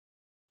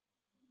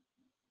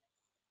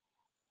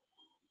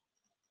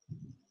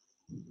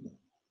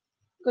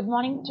Good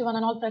morning to one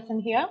and all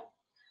present here.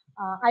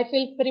 I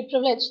feel very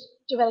privileged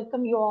to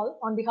welcome you all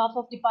on behalf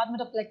of Department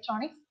of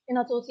Electronics in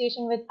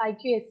association with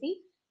IQAC,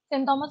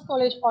 St. Thomas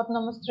College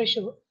Autonomous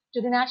Thrissur,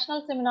 to the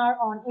National Seminar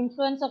on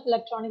Influence of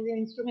Electronics in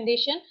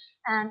Instrumentation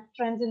and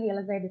Trends in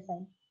Vlsi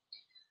Design.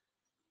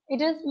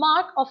 It is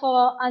mark of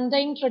our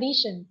undying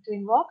tradition to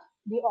invoke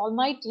the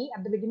Almighty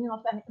at the beginning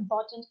of an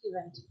important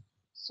event.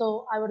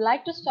 So I would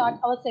like to start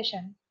our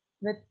session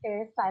with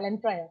a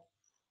silent prayer.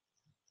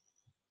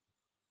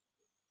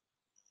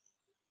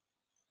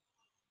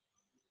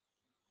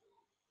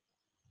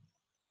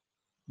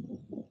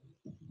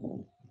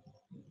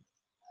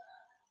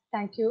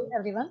 Thank you,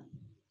 everyone.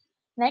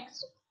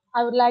 Next,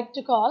 I would like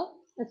to call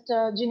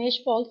Mr. Jinesh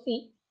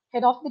Vlsi,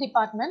 Head of the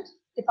Department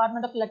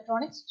of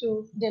Electronics,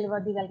 to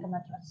deliver the welcome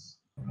address.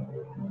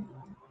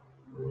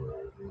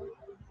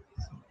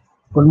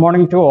 Good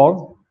morning to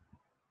all.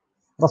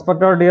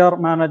 Respected dear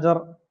Manager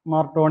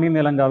Tony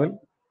Nilangavil,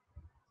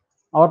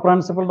 our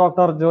Principal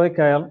Dr. Joy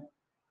Kyle,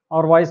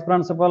 our Vice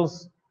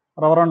Principals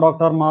Reverend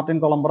Dr. Martin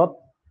Columbrath,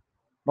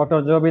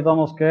 Dr. Joby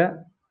Thomas K,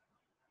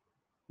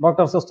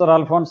 Dr. Sister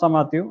Alfonso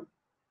Matthew,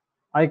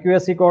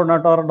 IQAC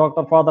Coordinator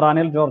Dr. Father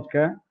Anil George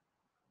K,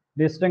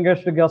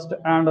 distinguished guest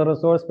and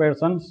resource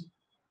persons,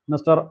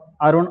 Mr.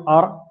 Arun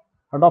R,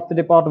 Head of the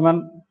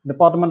Department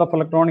of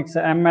Electronics,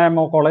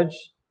 M.A.M.O College,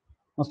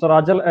 Mr.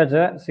 Ajal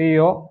Ajay,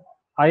 CEO,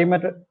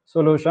 I.M.E.T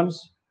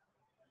Solutions,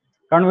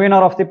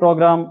 Convener of the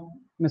program,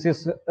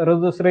 Mrs.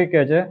 Rudusri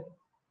KJ,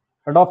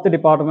 Head of the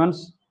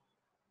departments,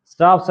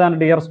 staffs and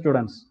dear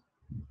students.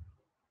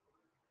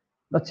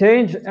 The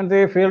change in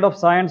the field of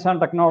science and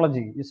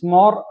technology is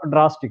more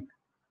drastic.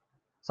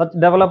 Such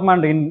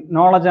development in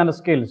knowledge and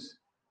skills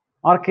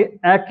are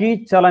a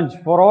key challenge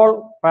for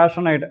all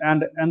passionate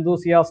and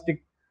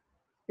enthusiastic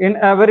in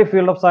every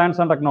field of science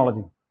and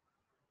technology.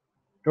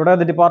 Today,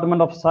 the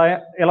Department of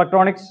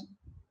Electronics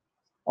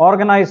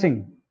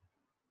organizing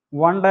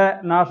one-day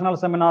national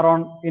seminar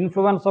on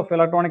influence of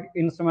electronic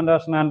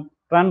instrumentation and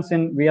trends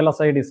in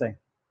VLSI design.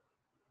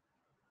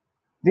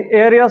 The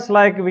areas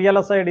like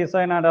VLSI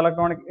design and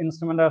electronic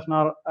instrumentation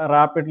are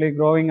rapidly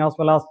growing as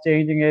well as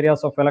changing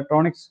areas of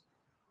electronics.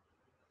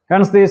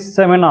 Hence, this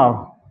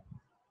seminar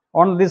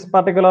on this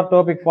particular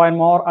topic find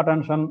more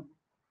attention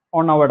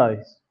on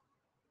nowadays.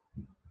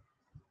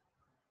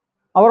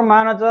 Our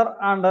manager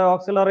and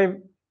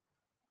auxiliary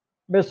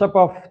Bishop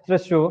of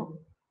Thrissur,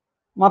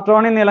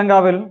 Tony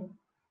Nilangavil,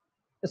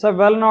 is a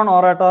well-known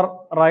orator,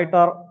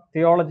 writer,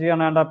 theologian,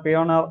 and a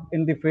pioneer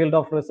in the field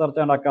of research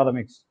and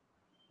academics.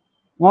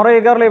 More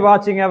eagerly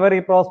watching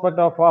every prospect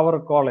of our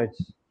college.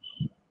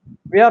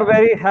 We are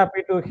very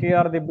happy to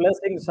hear the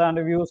blessings and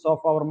views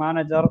of our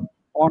manager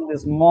on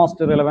this most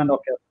relevant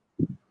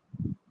occasion.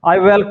 I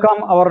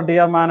welcome our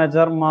dear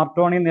manager,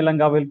 Tony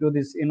Nilangavil, to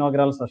this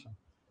inaugural session.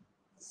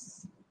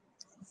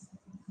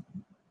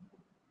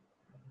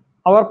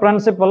 Our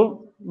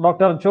principal,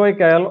 Dr. Joy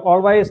Kyle,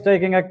 always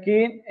taking a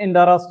keen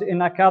interest in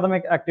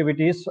academic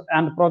activities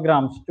and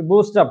programs to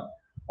boost up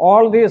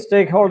all the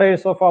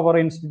stakeholders of our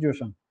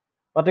institution,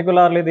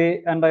 particularly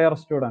the entire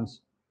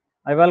students.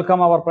 I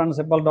welcome our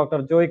principal,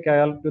 Dr. Joy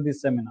Kyle, to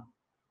this seminar.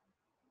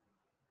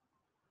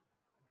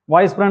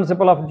 Vice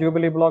Principal of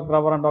Jubilee Block,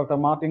 Reverend Dr.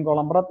 Martin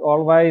Columbrath,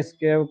 always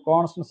gave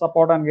constant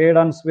support and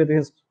guidance with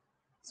his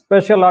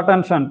special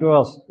attention to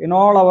us in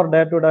all our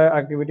day-to-day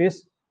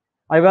activities.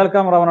 I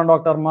welcome Reverend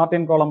Dr.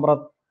 Martin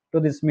Columbrath to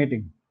this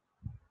meeting.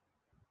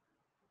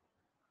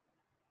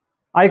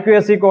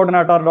 IQAC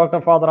Coordinator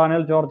Dr. Father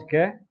Anil George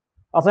K,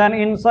 as an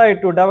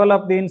insight to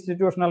develop the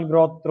institutional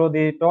growth through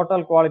the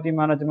total quality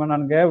management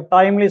and gave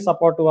timely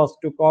support to us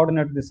to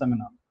coordinate this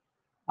seminar.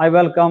 I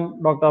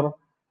welcome Dr.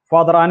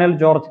 Father Anil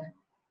George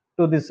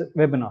to this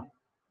webinar.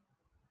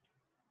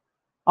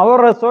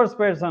 Our resource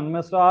person,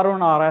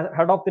 Mr.Arun R,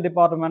 Head of the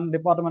Department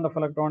of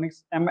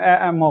Electronics,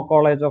 M.A.M.O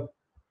College of,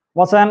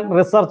 was a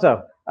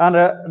researcher and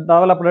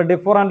developed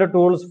different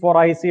tools for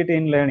ICT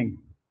in learning,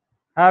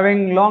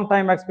 having long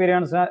time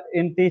experience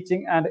in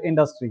teaching and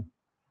industry.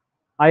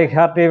 I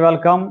heartily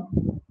welcome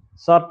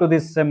sir to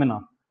this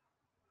seminar.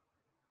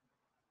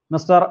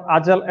 Mr.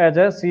 Ajal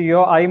Ajay,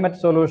 CEO, I.M.E.T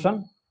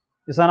Solution,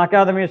 is an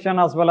academician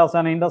as well as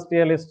an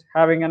industrialist,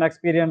 having an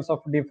experience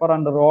of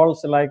different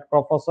roles like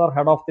professor,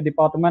 head of the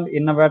department,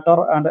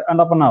 innovator, and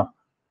entrepreneur.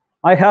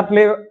 I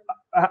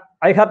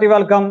heartily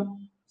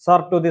welcome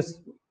sir to this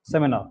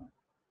seminar.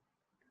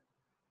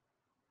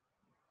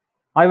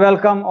 I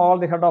welcome all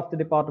the head of the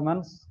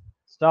departments,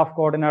 staff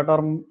coordinator,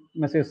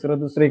 Mrs.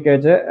 Rudusri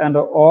KJ, and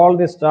all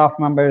the staff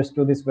members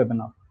to this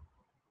webinar.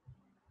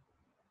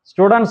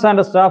 Students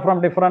and staff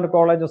from different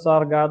colleges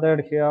are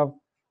gathered here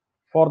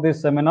for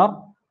this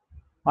seminar.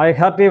 I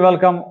heartily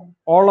welcome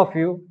all of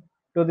you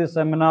to this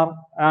seminar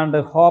and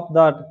hope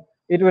that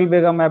it will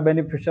become a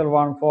beneficial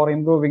one for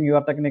improving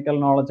your technical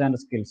knowledge and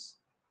skills.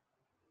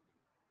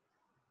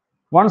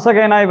 Once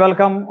again, I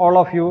welcome all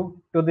of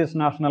you to this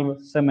national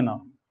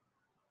seminar.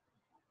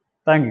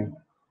 Thank you.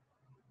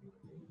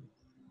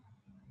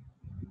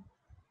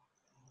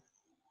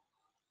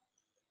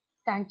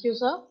 Thank you,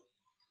 sir.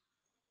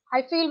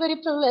 I feel very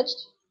privileged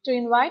to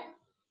invite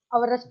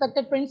our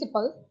respected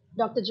principal,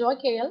 Dr. Joy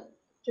KL,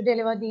 to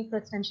deliver the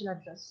presidential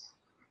address.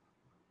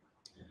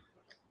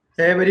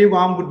 A very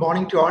warm good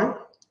morning to all.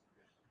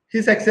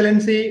 His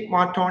Excellency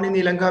Martoni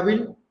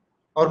Nilangavil,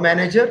 our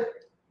manager,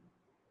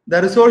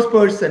 the resource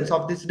persons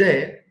of this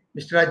day,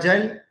 Mr.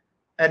 Ajay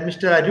and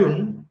Mr.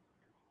 Arun,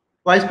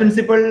 Vice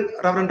Principal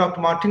Reverend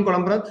Dr. Martin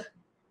Columbrath,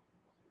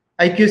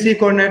 IQAC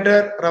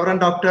Coordinator Reverend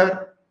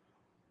Dr.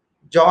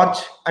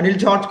 Anil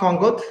George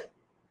Kongoth,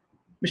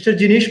 Mr.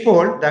 Jinish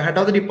Paul, the Head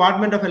of the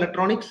Department of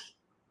Electronics,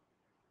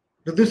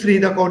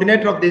 Ridusri, the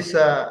Coordinator of this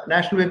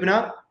national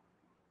webinar,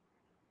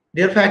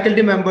 dear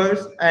faculty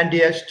members and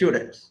dear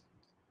students.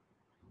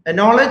 A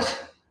knowledge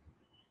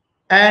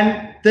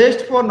and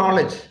thirst for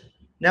knowledge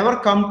never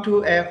come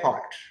to a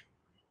halt.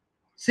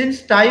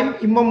 Since time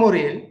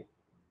immemorial,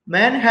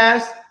 man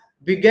has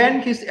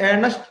begun his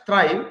earnest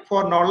strive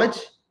for knowledge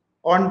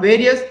on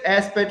various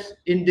aspects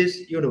in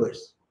this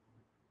universe.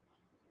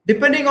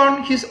 Depending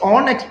on his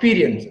own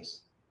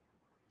experiences,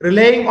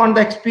 relying on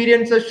the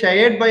experiences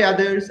shared by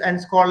others and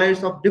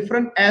scholars of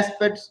different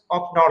aspects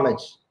of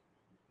knowledge,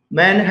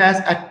 man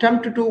has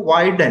attempted to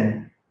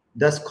widen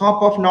the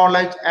scope of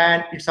knowledge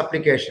and its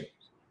application.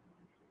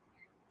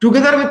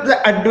 Together with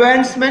the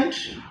advancement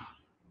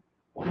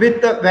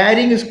with the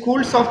varying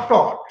schools of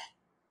thought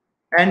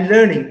and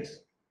learnings,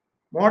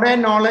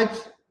 modern knowledge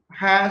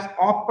has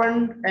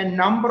opened a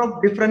number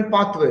of different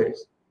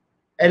pathways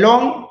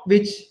along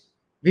which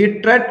we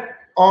tread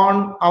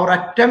on our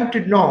attempt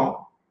to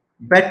know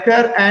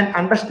better and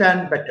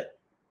understand better.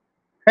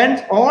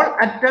 Hence, all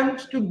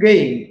attempts to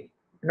gain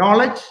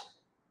knowledge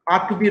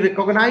are to be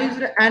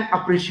recognized and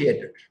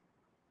appreciated.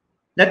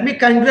 Let me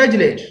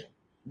congratulate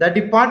the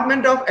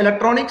Department of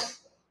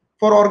Electronics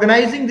for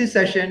organizing this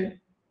session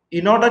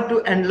in order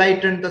to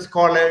enlighten the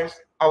scholars,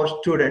 our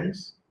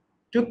students,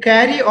 to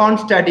carry on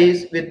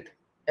studies with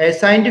a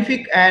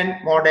scientific and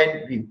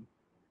modern view.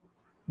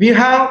 We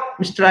have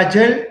Mr.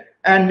 Ajay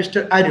and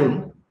Mr.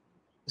 Arun,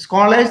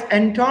 scholars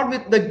endowed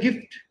with the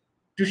gift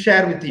to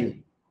share with you.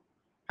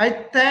 I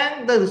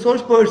thank the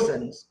resource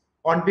persons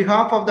on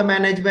behalf of the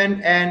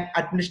management and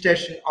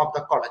administration of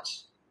the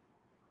college.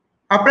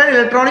 Applied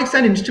Electronics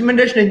and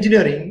Instrumentation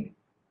Engineering,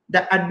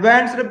 the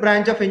advanced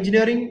branch of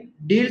engineering,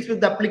 deals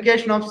with the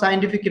application of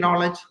scientific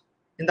knowledge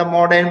in the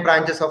modern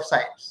branches of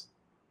science.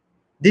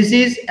 This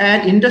is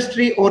an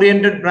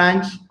industry-oriented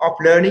branch of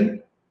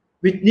learning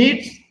which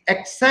needs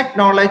exact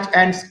knowledge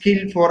and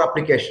skill for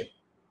application.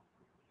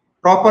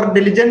 Proper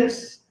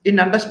diligence in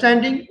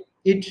understanding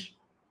it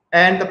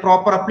and the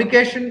proper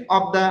application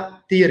of the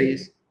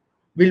theories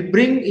will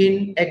bring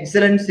in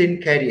excellence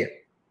in career.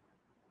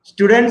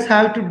 Students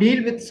have to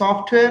deal with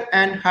software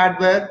and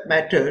hardware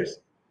matters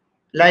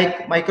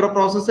like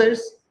microprocessors,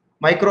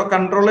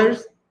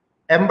 microcontrollers,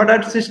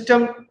 embedded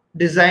system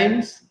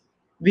designs,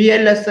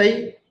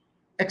 VLSI,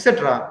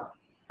 etc.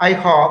 I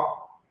hope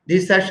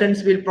these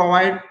sessions will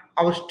provide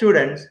our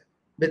students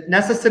with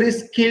necessary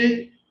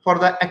skill for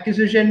the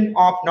acquisition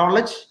of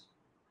knowledge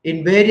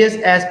in various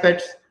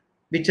aspects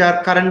which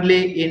are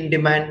currently in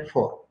demand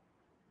for.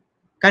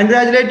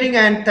 Congratulating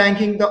and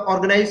thanking the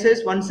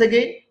organizers once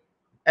again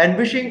and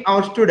wishing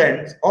our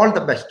students all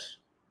the best.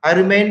 I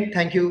remain.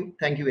 Thank you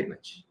very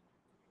much.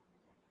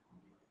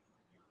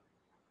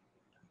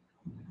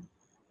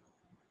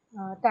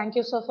 Thank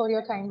you, sir, for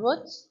your kind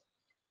words.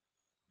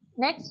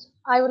 Next,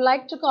 I would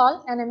like to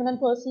call an eminent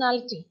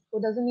personality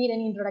who doesn't need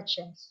any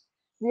introductions.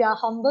 We are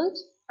humbled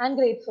and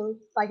grateful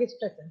by his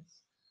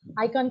presence.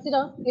 I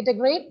consider it a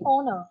great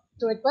honor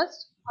to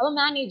request our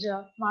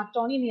manager,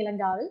 Martoni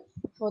Nilangaval,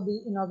 for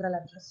the inaugural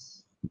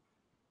address.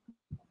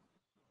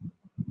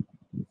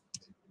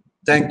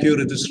 Thank you,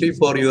 Ridusri,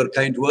 for your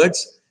kind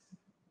words.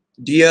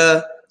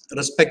 Dear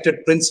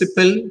respected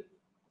principal,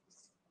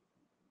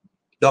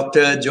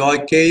 Dr. Joy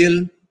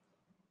KL,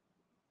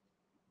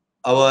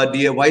 our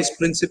dear vice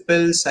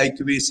principals,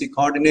 IQAC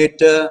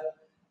coordinator,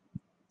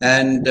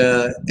 and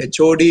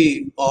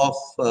HOD of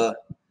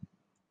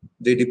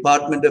the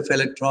Department of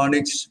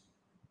Electronics,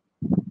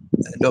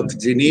 Dr.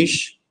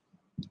 Jinish.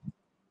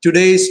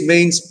 Today's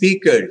main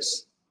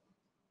speakers,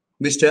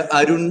 Mr.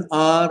 Arun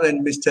R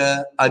and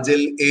Mr.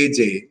 Ajay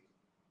AJ,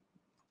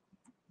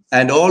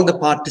 and all the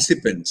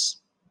participants.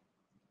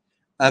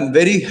 I'm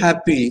very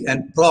happy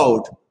and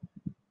proud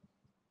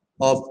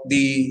of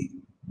the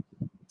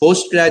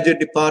Postgraduate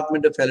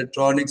Department of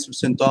Electronics of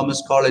St.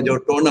 Thomas College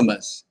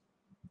Autonomous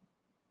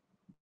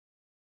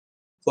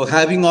for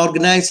having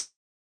organized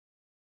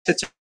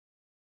such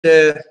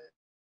a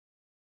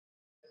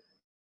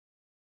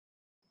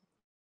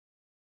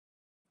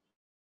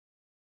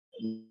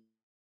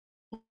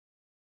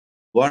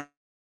wonderful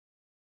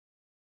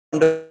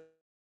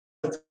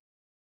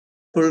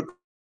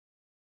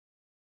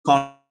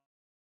conference.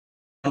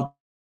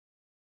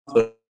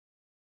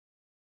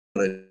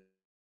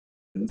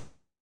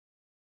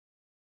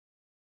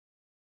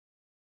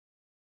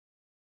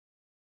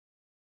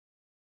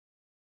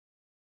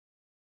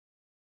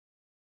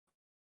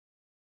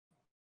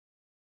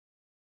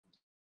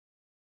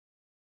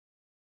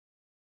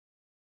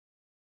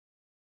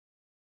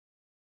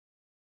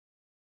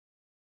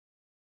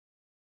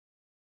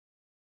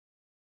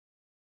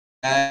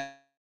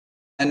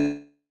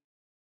 and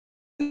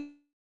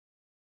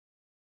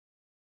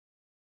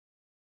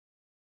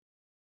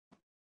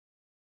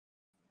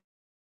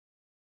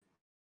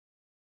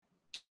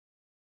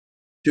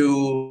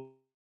to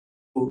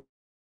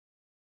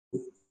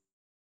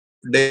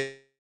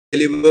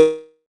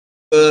deliver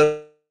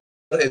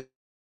a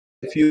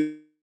few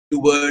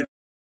words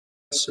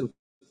of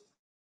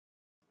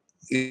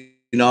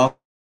inauguration.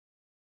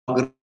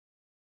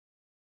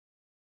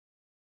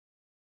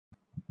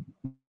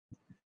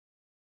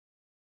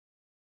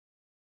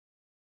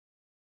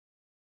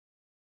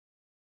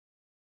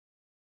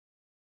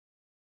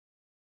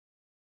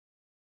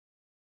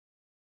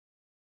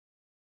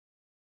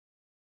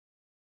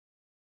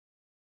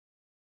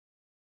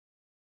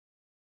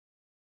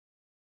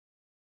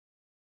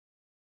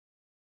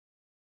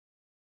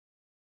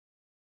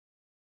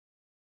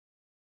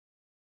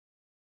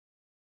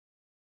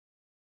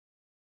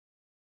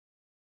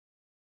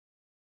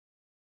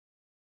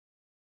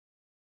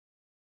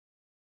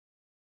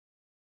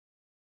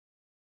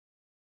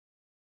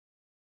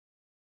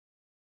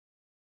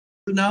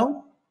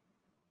 Now,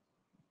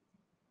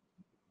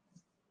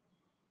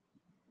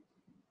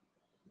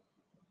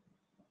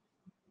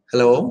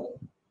 hello,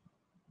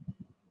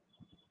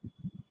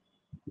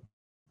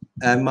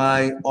 am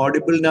I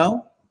audible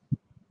now?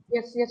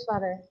 Yes, yes,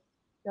 Father.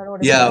 You're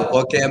audible. Yeah,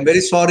 okay. I'm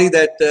very sorry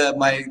that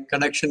my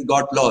connection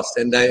got lost,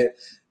 and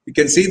you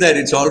can see that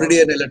it's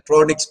already an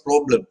electronics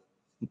problem.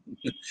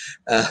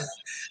 uh,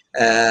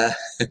 uh,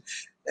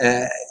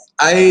 uh,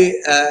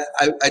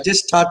 I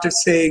just started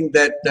saying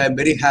that I'm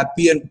very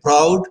happy and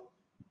proud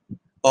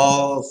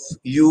of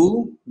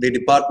you, the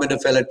Department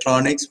of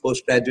Electronics,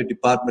 Postgraduate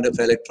Department of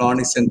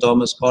Electronics, St.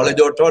 Thomas College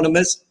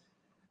Autonomous,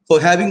 for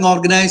having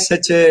organized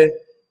such a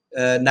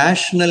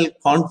national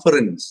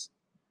conference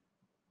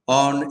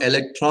on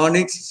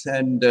electronics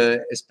and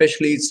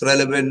especially its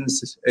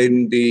relevance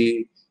in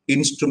the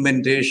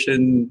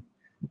instrumentation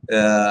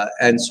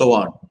and so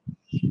on.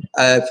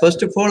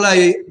 First of all,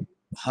 I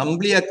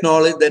humbly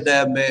acknowledge that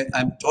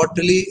I'm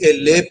totally a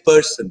lay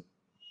person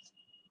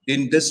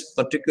in this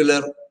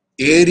particular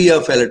area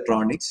of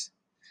electronics.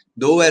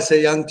 Though as a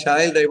young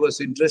child, I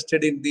was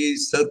interested in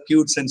these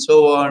circuits and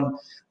so on,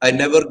 I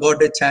never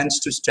got a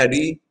chance to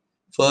study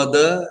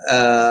further.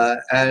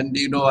 And,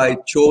 I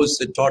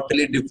chose a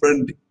totally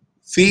different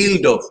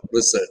field of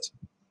research.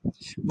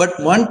 But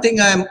one thing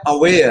I am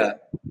aware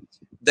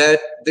that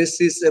this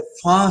is a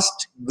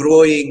fast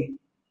growing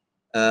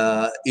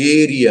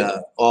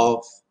area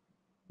of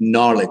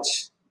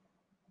knowledge.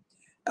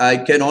 I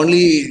can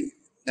only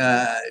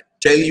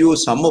tell you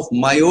some of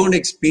my own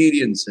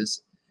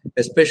experiences,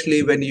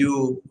 especially when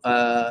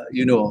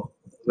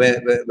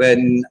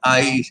when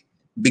I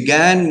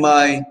began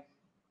my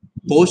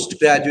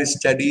postgraduate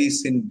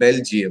studies in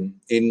Belgium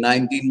in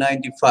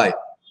 1995.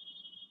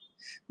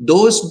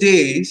 Those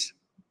days,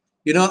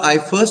 I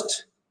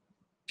first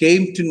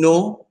came to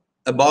know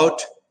about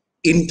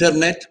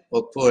internet.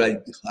 Of course,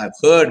 I've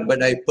heard,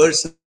 but I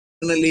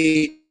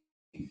personally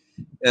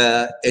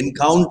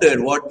encountered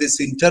what this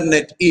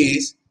internet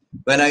is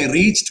when I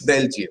reached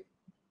Belgium.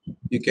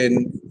 You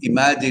can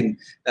imagine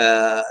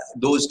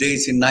those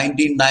days in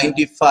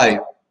 1995.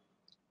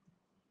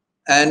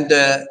 And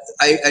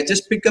I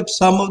just pick up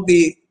some of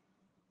the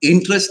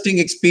interesting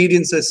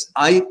experiences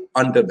I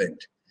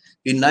underwent.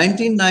 In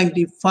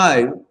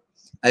 1995,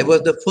 I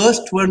was the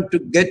first one to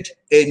get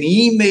an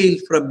email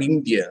from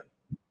India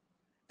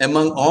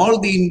among all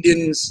the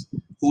Indians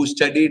who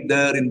studied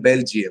there in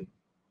Belgium.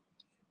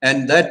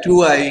 And that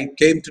too, I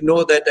came to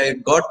know that I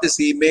got this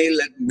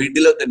email at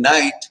middle of the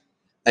night.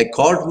 I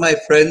called my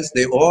friends.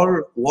 They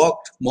all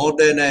walked more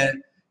than a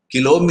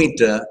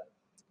kilometer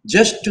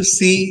just to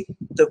see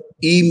the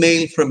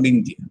email from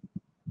India.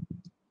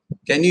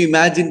 Can you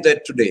imagine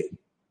that today?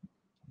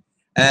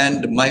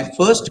 And my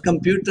first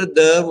computer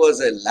there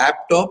was a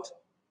laptop,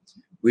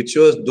 which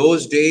was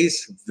those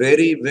days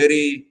very,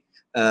 very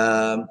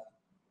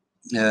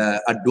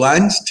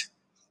advanced,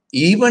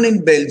 even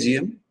in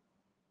Belgium.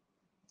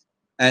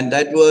 And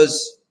that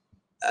was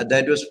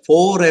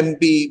 4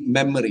 MB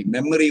memory.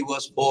 Memory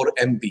was 4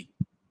 MB,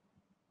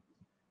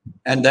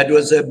 and that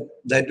was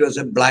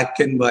a black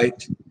and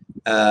white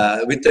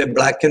with a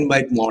black and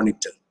white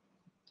monitor.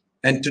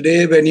 And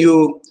today, when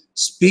you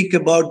speak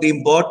about the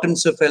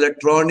importance of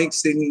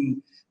electronics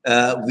in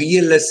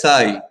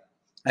VLSI,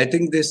 I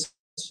think this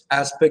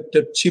aspect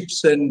of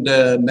chips and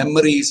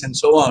memories and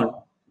so on,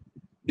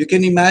 you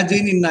can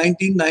imagine in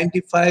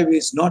 1995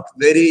 is not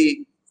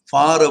very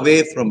far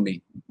away from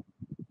me.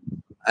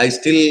 I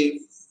still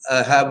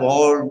have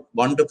all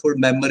wonderful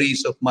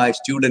memories of my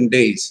student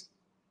days.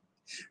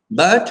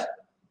 But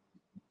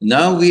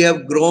now we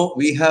have grown,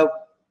 we have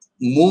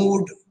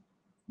moved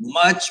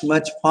much,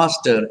 much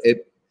faster,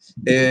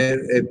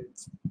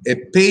 a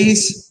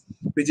pace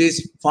which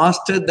is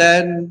faster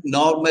than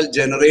normal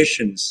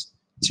generations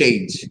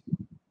change.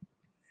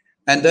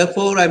 And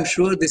therefore, I'm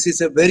sure this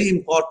is a very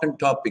important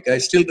topic. I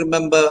still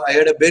remember I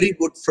had a very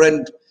good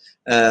friend,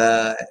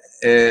 a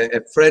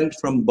friend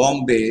from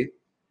Bombay,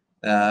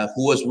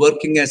 who was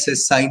working as a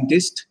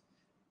scientist,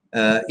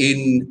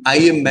 in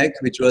IMEC,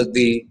 which was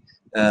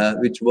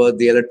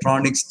the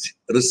electronics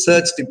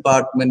research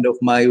department of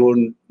my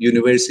own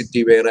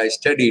university where I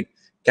studied,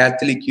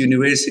 Catholic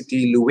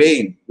University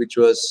Louvain, which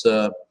was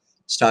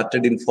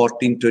started in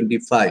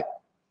 1425.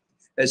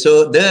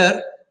 So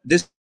there,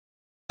 this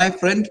my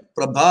friend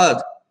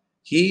Prabhat,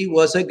 he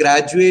was a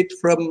graduate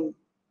from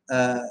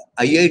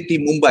IIT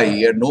Mumbai.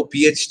 He had no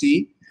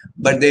PhD,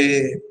 but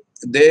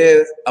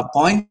they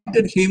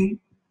appointed him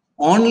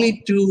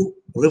only to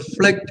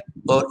reflect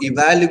or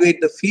evaluate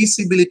the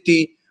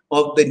feasibility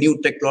of the new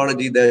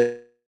technology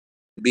that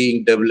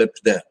being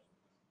developed there.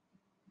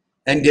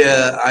 And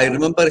I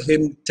remember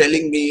him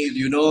telling me,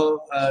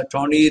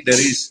 Tony, there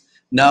is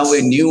now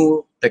a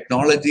new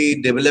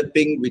technology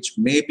developing which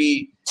may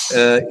be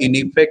in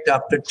effect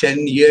after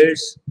 10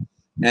 years.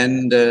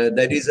 And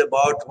that is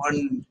about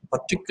one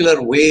particular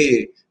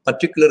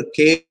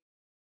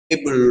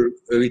cable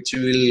which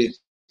will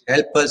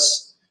help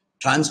us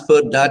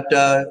transfer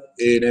data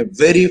in a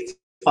very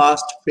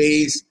fast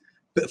pace.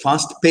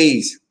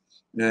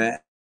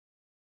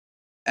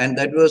 And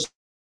that was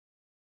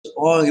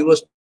all he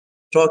was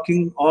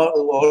talking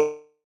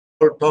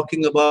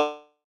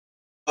about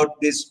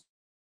this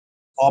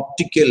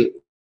optical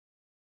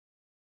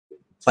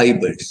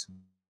fibers.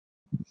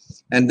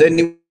 And then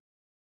he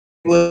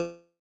was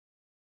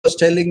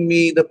telling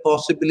me the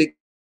possibility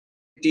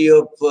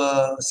of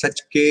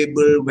such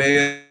cable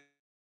where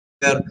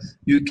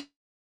you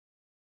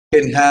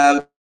can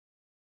have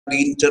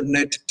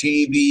internet,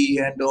 TV,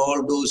 and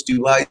all those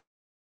devices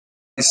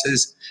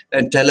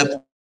and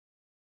telephone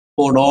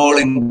all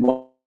in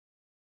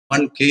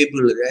one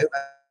cable.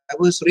 I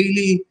was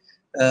really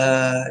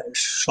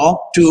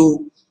shocked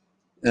to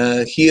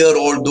hear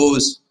all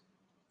those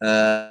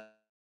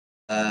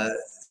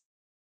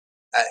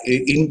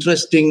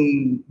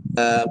interesting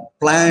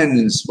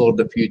plans for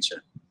the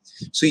future.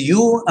 So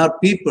you are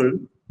people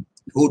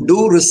who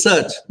do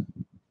research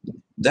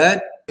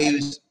that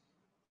is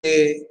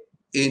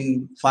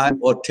in 5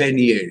 or 10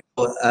 years.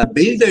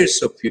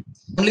 Builders of you,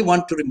 I only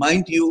want to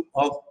remind you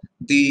of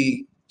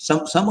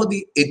some of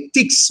the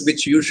ethics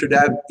which you should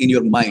have in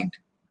your mind.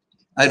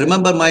 I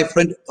remember my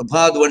friend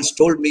Abhad once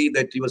told me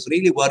that he was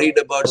really worried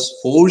about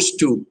forced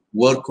to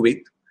work with,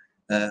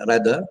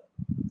 rather.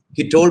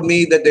 He told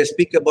me that they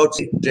speak about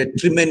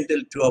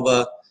detrimental to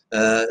our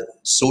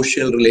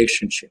social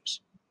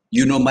relationships.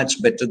 You know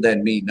much better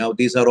than me. Now,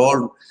 these are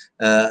all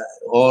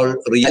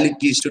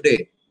realities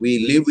today.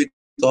 We live with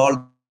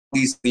all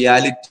these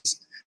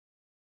realities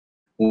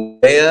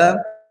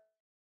where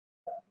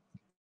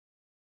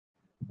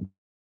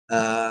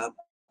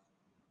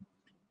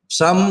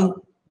some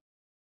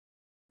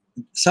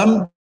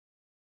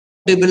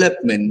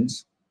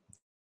developments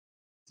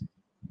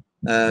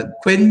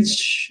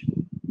quench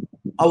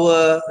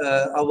our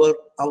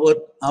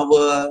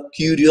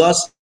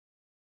curiosity,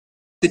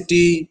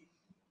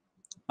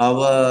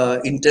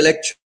 our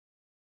intellectual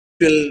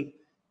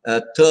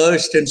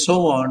thirst, and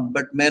so on,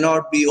 but may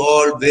not be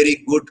all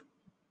very good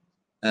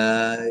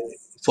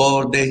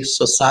for the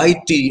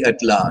society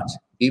at large.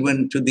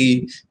 Even to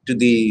the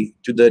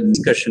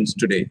discussions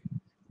today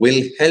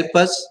will help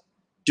us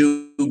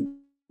to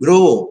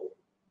grow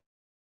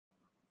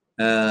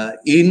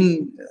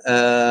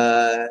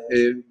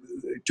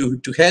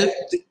to help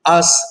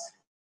us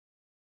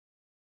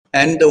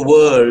and the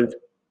world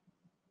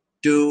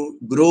to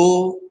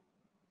grow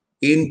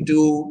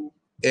into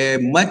a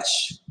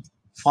much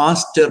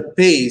faster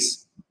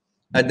pace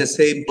at the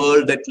same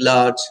world at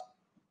large,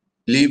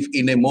 live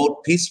in a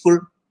more peaceful,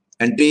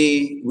 and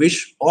we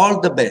wish all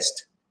the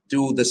best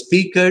to the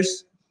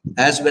speakers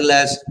as well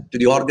as to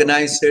the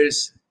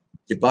organizers,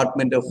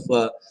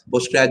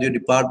 Postgraduate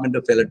Department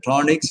of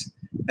Electronics,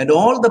 and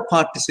all the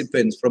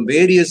participants from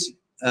various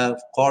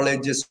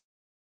colleges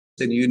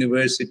and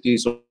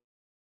universities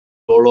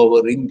all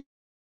over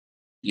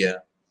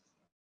India.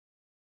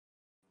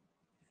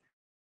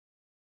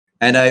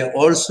 And I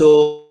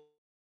also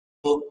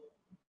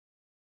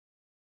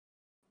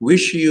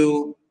wish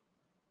you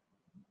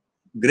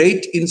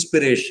great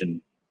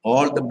inspiration,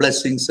 all the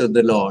blessings of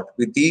the Lord.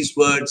 With these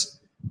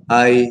words,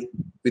 I,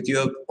 with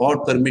your all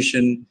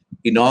permission,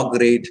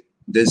 inaugurate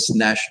this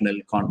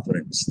national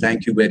conference.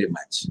 Thank you very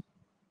much.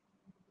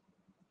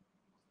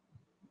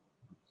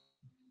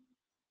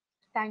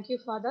 Thank you,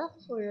 Father,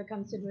 for your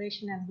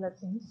consideration and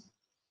blessings.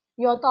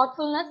 Your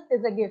thoughtfulness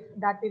is a gift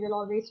that we will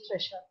always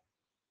treasure.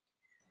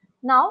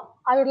 Now,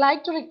 I would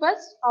like to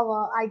request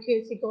our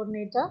IQAC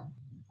coordinator,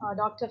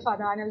 Dr.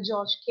 Father Anil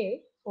George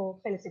K, for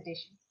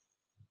felicitation.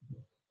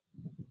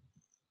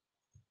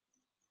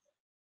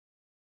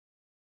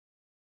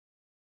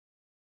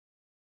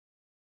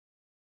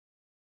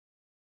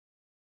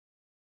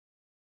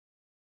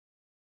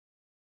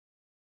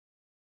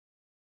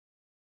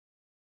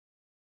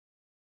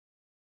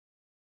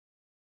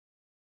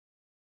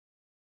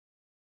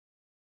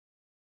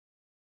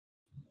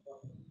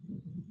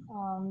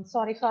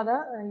 Sorry,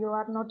 Father, you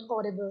are not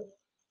audible.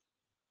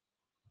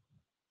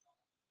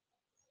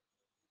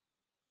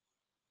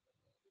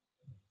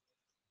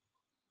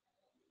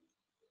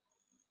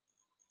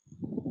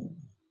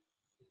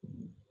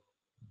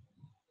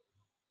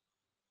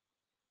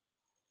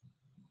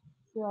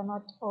 You are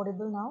not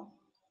audible now.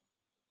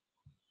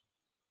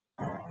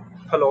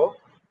 Hello.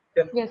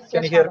 Yes,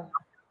 Can you hear me?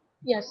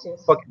 Yes,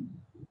 yes. Okay.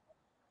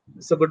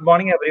 So good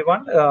morning,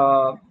 everyone.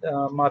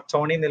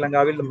 Tony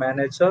Nilangavil, the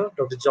manager,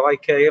 Dr. Joy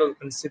KL,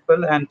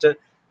 principal, and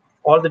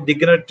all the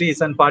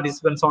dignitaries and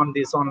participants on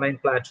this online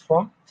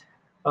platform.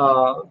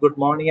 Good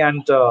morning.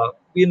 And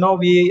we know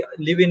we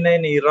live in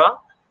an era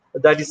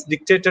that is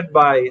dictated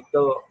by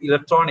the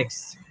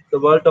electronics, the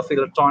world of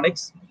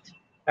electronics.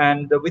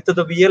 And with the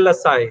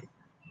VLSI,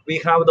 we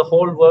have the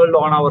whole world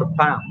on our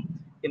palm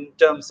in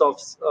terms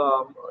of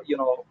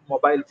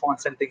mobile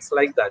phones and things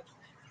like that.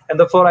 And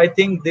therefore, I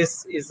think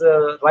this is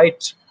a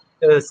right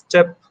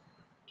step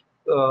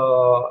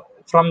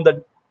from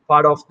the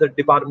part of the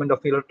Department of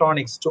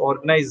Electronics to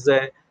organize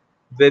a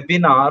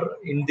webinar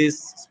in this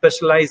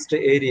specialized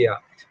area.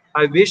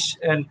 I wish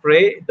and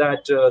pray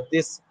that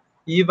this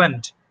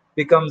event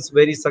becomes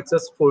very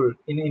successful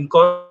in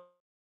incorporating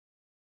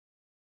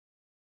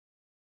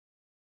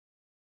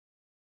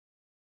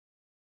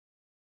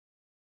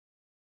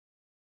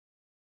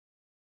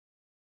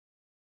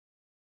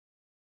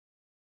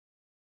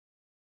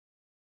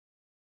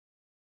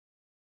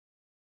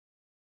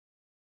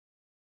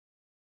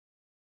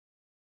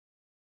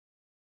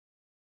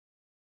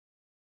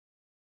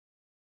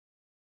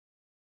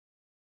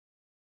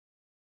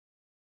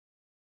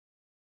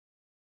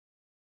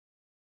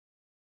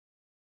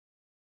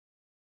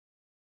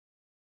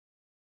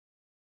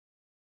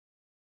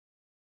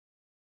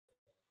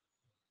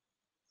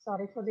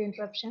Sorry for the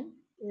interruption.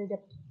 We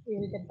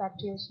will get back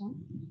to you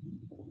soon.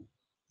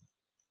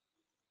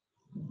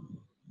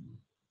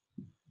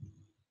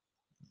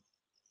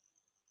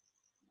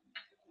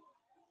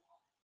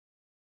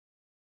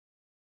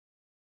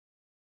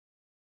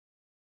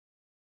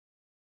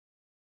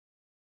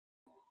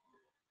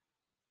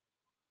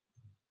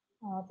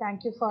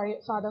 Thank you,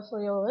 Father,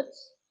 for your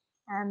words.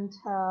 And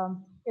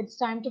it's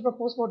time to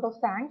propose vote of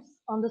thanks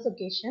on this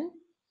occasion.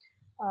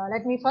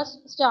 Let me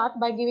first start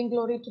by giving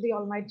glory to the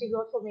Almighty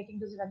God for making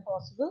this event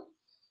possible.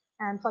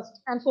 And first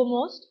and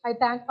foremost, I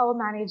thank our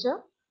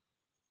manager,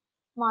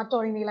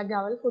 Tony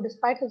Nilangavil, who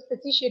despite his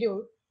busy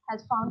schedule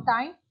has found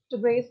time to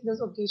grace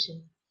this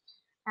occasion.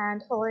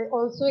 And I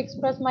also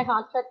express my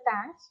heartfelt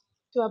thanks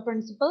to our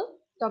principal,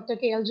 Dr.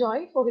 K.L.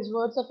 Joy, for his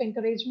words of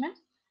encouragement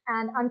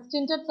and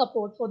unstinted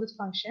support for this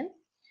function.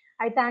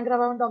 I thank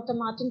Reverend Dr.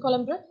 Martin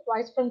Columbreth,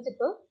 Vice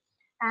Principal,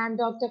 and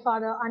Dr.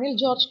 Father Anil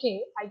George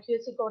K.,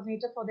 IQAC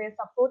Coordinator, for their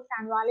support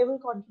and valuable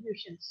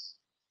contributions.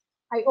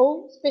 I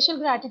owe special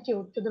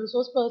gratitude to the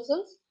resource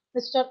persons,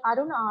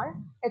 Mr.Arun R,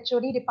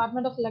 HOD,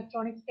 Department of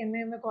Electronics,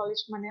 M.A.M.O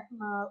College,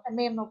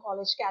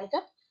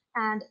 Calicut,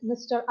 and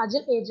Mr.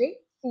 Ajal AJ,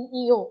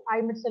 CEO,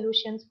 I.M.I.T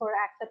Solutions, for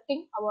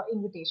accepting our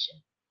invitation.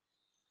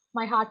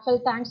 My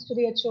heartfelt thanks to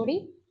the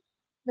HOD,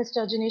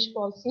 Mr.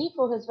 Vlsi,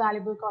 for his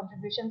valuable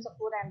contribution,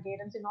 support, and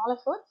guidance in all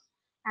efforts.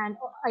 And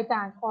I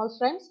thank all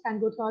friends and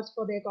good hearts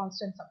for their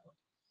constant support.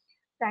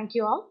 Thank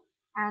you all.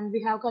 And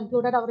we have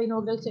concluded our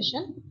inaugural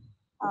session.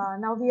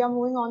 Now we are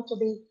moving on to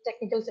the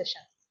technical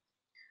session.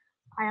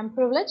 I am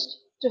privileged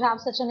to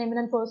have such an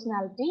eminent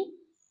personality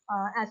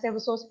as a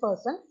resource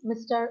person,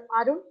 Mr.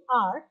 Arun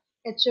R,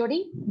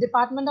 HOD,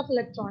 Department of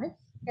Electronics,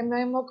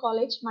 M.A.M.O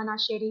College,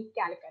 Manassery,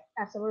 Calicut,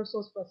 as a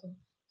resource person.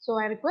 So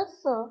I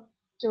request Sir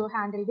to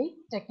handle the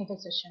technical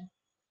session.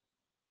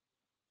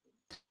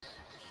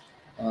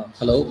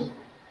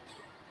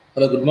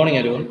 Hello, good morning,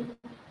 everyone.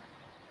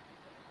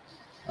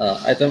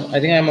 I think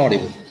I'm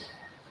audible.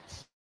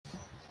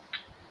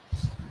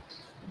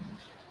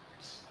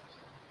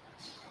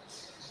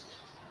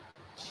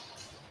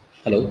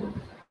 Hello.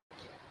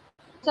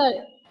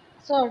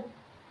 Sir.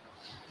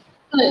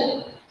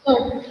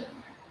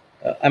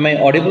 Am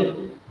I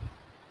audible?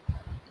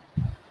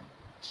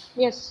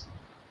 Yes.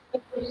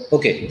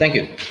 Okay, thank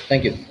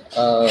you.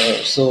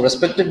 So,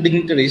 respected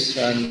dignitaries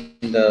and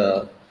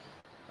the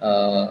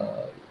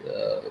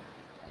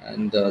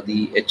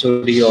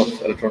HOD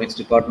of Electronics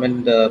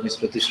Department, Ms.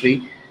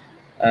 Pratishree,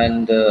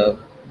 and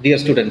dear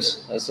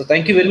students. So,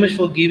 thank you very much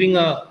for giving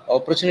an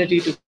opportunity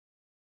to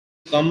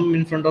come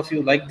in front of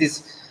you like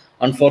this.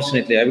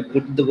 Unfortunately, I would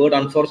put the word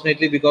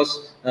unfortunately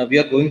because we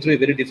are going through a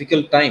very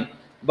difficult time.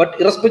 But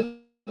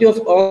irrespective of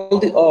all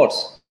the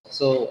odds,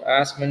 so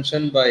as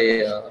mentioned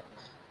by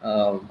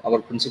our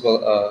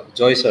principal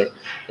Joy sir,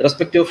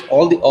 irrespective of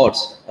all the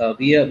odds,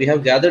 we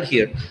have gathered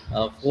here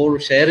for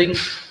sharing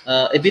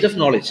a bit of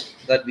knowledge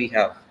that we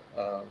have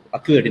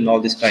acquired in all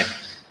this time.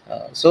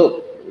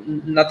 So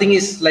nothing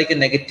is like a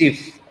negative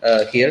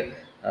here.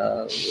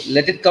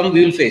 Let it come,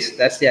 we will face.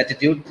 That's the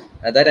attitude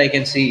that I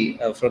can see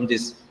from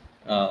this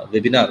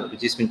webinar,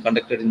 which has been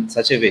conducted in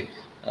such a way.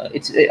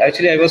 It's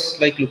actually, I was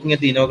like looking at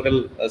the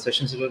inaugural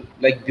sessions,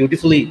 like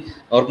beautifully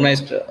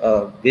organized,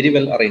 very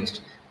well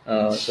arranged.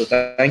 So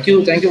thank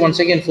you once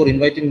again for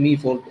inviting me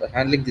for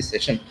handling this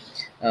session.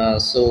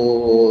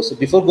 So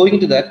before going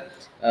into that,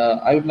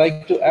 I would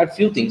like to add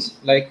few things,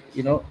 like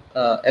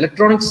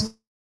electronics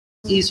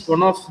is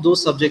one of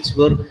those subjects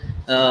where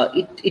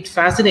it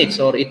fascinates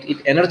or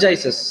it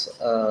energizes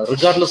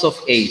regardless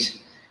of age.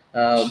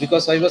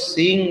 because I was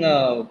seeing,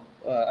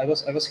 I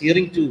was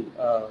hearing to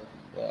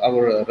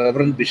our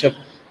Reverend Bishop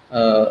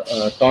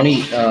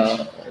Tony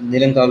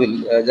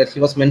Nilangavil that he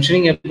was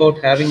mentioning about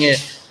having a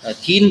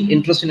keen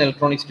interest in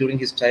electronics during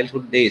his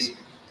childhood days.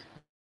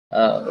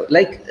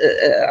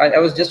 I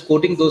was just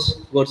quoting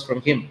those words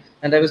from him,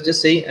 and I was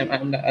just saying,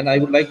 and I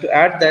would like to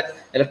add that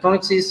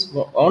electronics is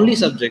the only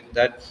subject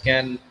that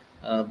can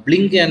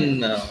blink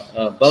an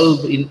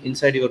bulb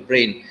inside your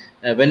brain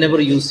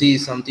whenever you see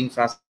something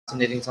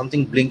fascinating,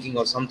 something blinking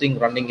or something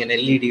running an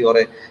LED or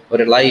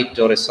a light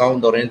or a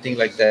sound or anything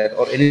like that,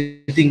 or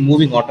anything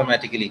moving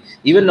automatically.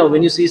 Even now,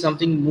 when you see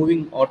something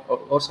moving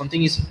or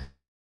something is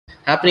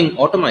happening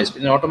automized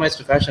in an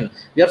automized fashion,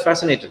 we are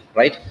fascinated,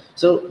 right?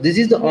 So this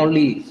is the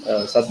only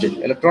subject.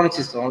 Electronics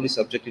is the only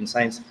subject in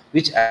science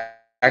which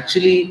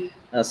actually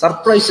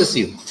surprises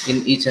you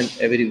in each and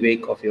every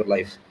wake of your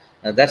life.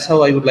 That's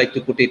how I would like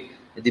to put it,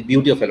 the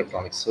beauty of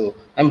electronics. So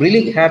I'm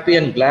really happy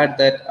and glad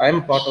that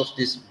I'm part of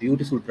this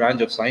beautiful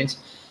branch of science.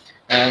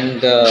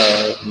 And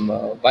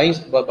by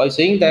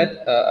saying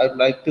that, I'd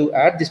like to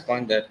add this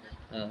point that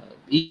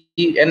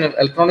an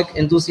electronic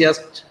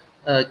enthusiast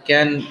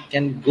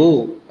can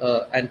go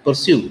and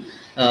pursue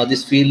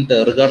this field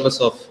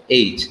regardless of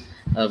age,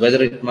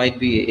 whether it might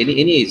be any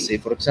age. Say,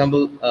 for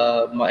example,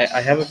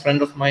 I have a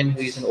friend of mine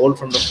who is an old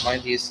friend of mine.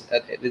 He's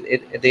at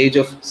the age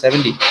of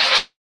 70.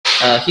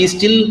 He's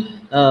still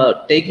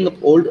taking up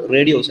old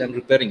radios and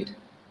repairing it.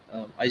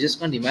 I just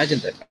can't imagine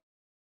that.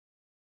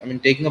 I mean,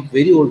 taking up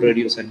very old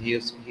radios and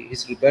he's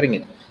repairing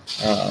it.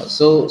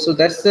 So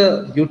that's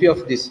the beauty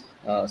of this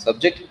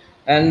subject.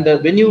 And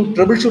when you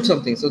troubleshoot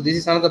something, so this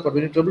is another part.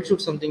 When you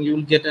troubleshoot something, you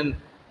will get an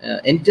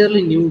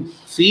entirely new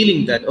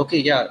feeling that okay,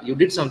 yeah, you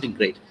did something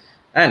great.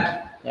 And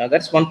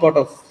that's one part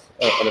of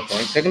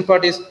electronics. Second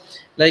part is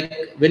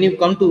like when you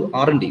come to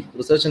R&D,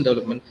 research and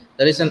development,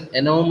 there is an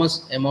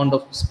enormous amount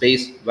of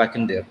space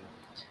vacant there.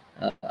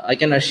 I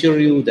can assure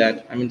you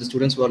that, I mean, the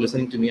students who are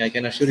listening to me, I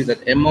can assure you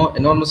that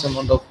enormous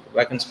amount of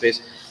vacant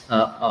space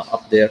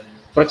up there.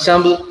 For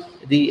example,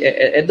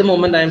 at the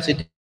moment I am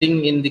sitting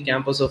in the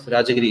campus of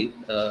Rajagiri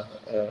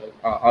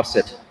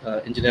RSET,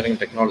 Engineering and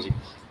Technology.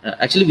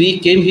 Actually, we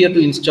came here to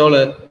install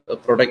a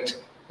product.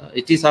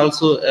 It is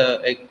also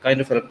a kind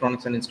of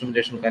electronics and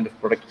instrumentation kind of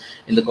product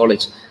in the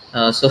college.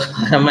 So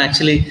I'm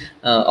actually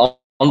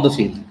on the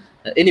field.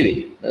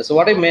 Anyway, so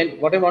what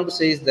I want to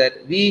say is that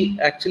we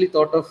actually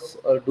thought of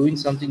doing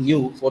something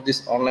new for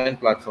this online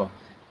platform,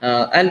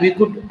 and we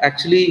could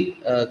actually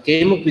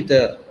came up with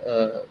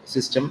a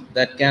system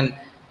that can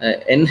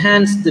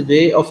enhance the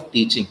way of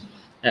teaching.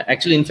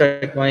 Actually, in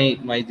fact,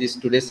 my this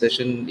today's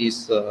session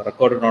is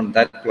recorded on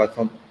that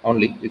platform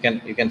only. You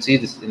can see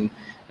this in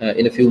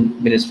a few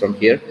minutes from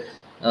here.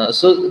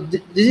 So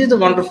this is the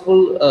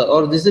wonderful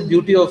or this is the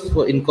beauty of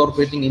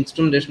incorporating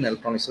instrumentation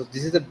electronics. So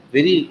this is a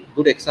very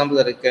good example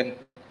that I can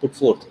put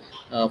forth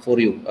for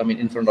you, I mean,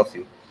 in front of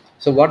you.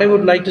 So what I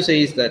would like to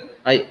say is that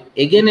I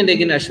again and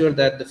again assure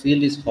that the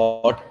field is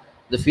hot.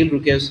 The field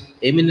requires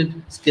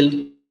eminent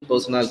skilled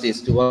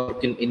personalities to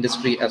work in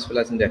industry as well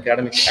as in the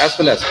academics, as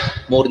well as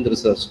more in the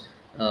research.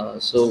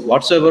 So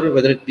whatsoever,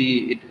 whether it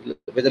be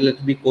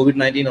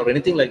COVID-19 or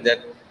anything like that,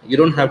 you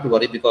don't have to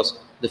worry, because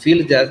the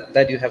field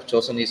that you have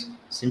chosen is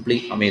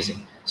simply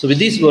amazing. So with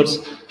these words,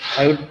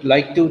 I would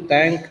like to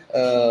thank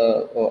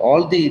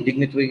all the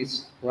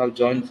dignitaries who have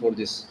joined for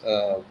this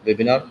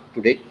webinar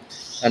today,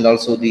 and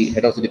also the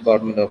head of the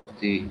department of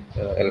the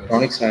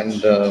electronics, and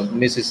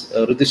Mrs.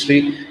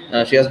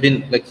 Ridhishri. She has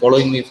been like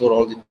following me for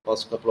all the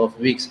past couple of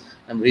weeks.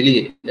 I'm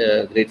really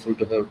grateful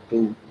to her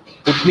to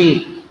put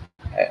me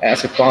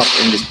as a part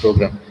in this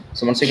program.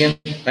 So once again,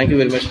 thank you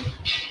very much.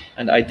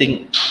 And I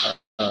think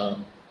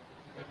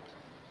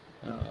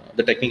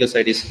the technical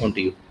side is on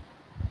to you.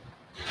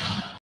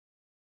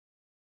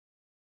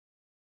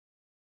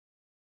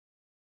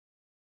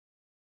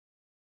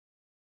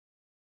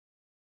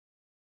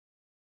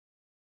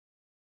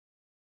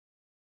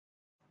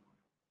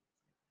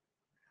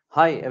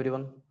 Hi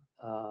everyone,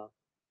 uh,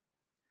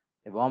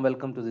 a warm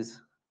welcome to this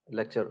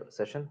lecture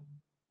session.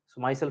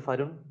 So myself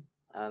Arun,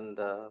 and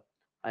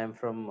I am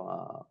from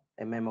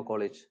M.A.M.O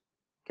College,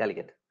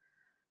 Calicut.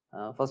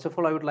 First of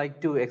all, I would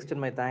like to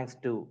extend my thanks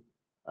to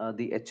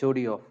the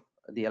HOD of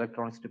the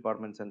Electronics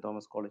Department, St.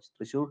 Thomas College,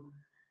 Thrissur,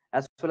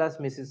 as well as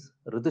Mrs.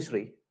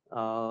 Ridhishri,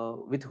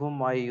 with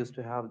whom I used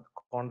to have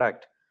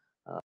contact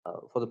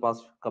for the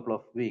past couple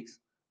of weeks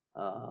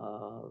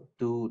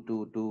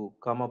to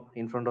come up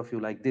in front of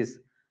you like this.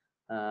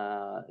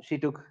 She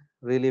took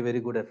really very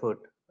good effort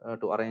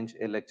to arrange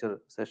a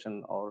lecture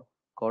session or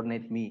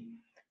coordinate me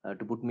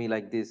to put me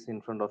like this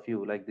in front of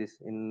you like this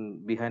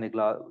in behind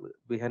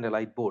a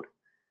light board,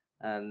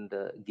 and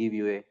give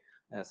you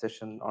a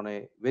session on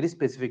a very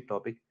specific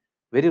topic,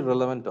 very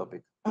relevant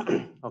topic.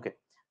 Okay,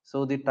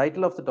 so the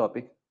title of the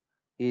topic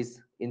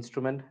is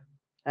Instrument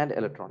and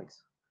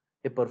Electronics,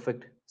 a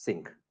perfect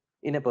sync,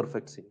 in a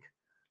perfect sync.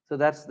 So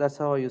that's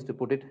how I used to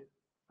put it.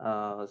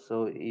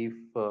 So if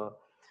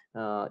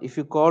If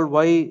you call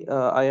why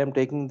I am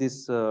taking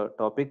this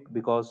topic,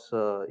 because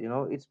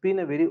it's been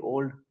a very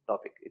old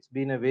topic. It's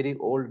been a very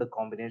old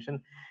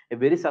combination, a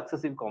very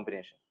successive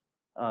combination.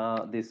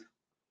 This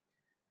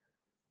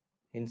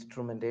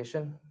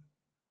instrumentation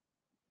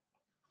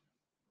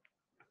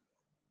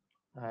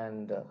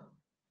and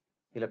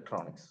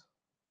electronics.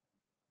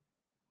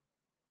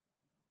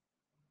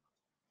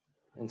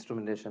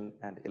 Instrumentation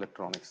and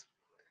electronics.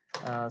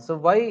 So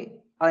why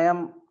I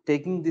am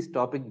taking this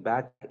topic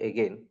back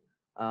again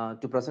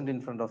to present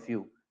in front of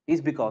you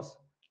is because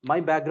my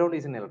background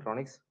is in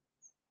electronics.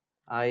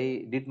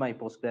 I did my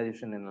post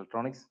graduation in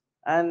electronics,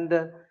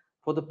 and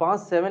for the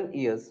past 7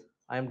 years,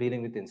 I am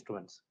dealing with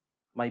instruments.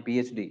 My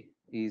PhD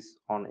is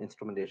on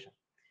instrumentation.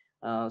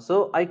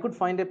 So I could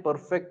find a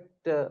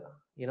perfect,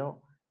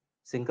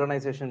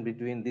 synchronization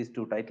between these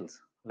two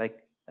titles,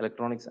 like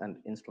electronics and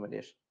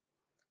instrumentation.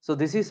 So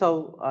this is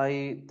how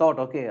I thought,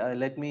 okay,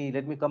 let me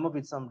come up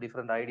with some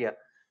different idea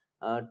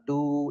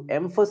to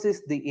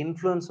emphasize the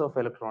influence of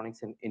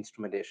electronics in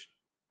instrumentation.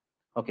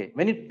 Okay,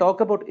 when you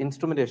talk about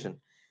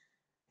instrumentation,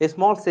 a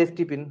small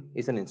safety pin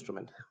is an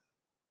instrument.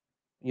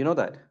 You know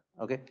that,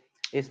 okay?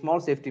 A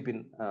small safety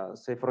pin,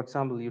 say for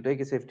example, you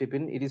take a safety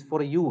pin, it is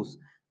for a use,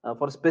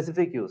 for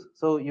specific use.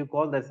 So you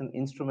call that an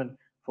instrument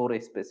for a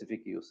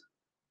specific use.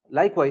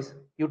 Likewise,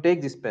 you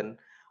take this pen,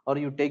 or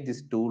you take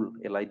this tool,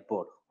 a light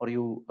board, or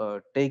you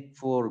take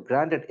for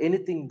granted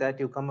anything that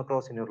you come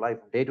across in your life,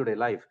 day-to-day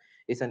life,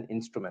 is an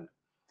instrument.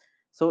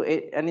 So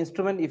an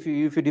instrument, if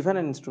you define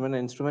an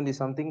instrument is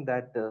something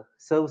that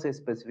serves a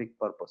specific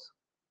purpose.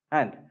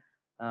 And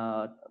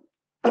uh,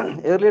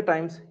 earlier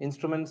times,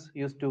 instruments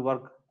used to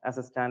work as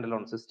a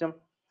standalone system,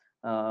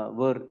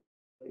 where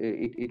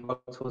it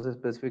works for a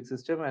specific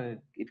system, and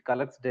it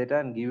collects data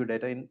and give you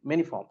data in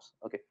many forms.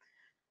 Okay.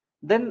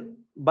 Then,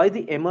 by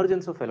the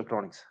emergence of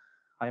electronics,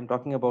 I am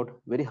talking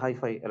about very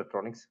hi-fi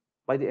electronics.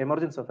 By the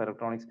emergence of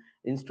electronics,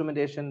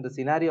 instrumentation, the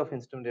scenario of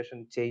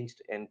instrumentation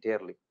changed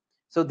entirely.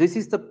 So this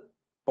is the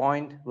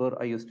point where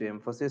I used to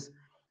emphasize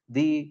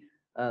the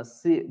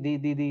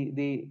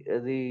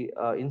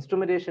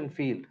instrumentation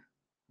field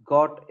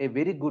got a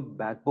very good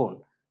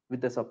backbone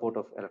with the support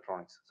of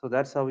electronics. So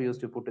that's how we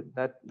used to put it.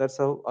 That's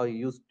how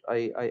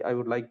I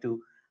would like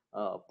to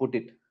put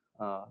it,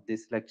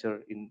 this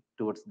lecture in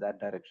towards that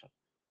direction,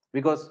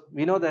 because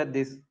we know that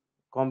this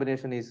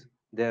combination is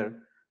there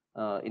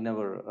in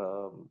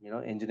our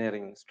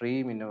engineering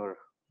stream, in our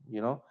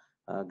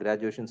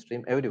graduation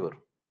stream, everywhere.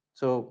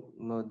 So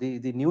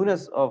the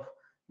newness of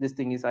this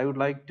thing is I would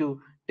like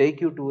to take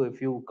you to a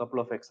few couple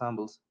of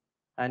examples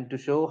and to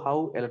show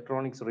how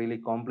electronics really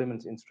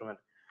complements instrument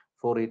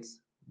for its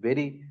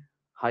very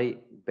high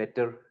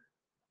better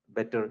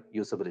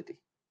usability.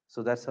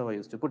 So that's how I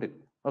used to put it.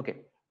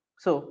 Okay,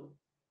 so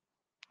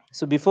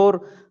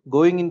before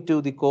going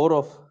into the core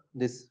of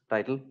this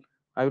title,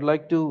 I would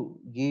like to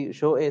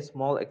show a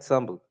small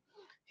example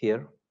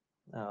here.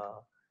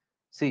 Uh,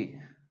 See,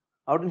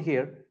 out in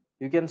here,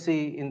 you can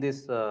see in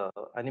this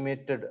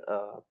animated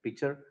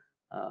picture,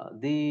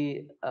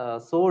 the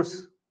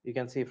source you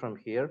can see from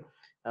here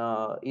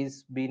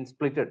is being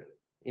splitted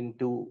in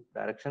two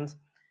directions,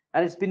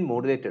 and it's been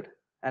modulated.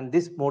 And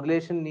this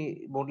modulation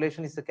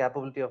is the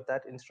capability of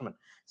that instrument.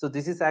 So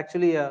this is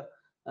actually a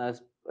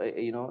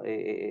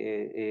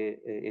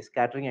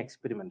scattering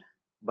experiment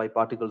by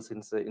particles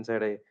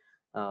inside a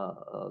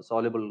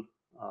soluble,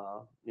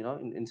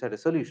 inside a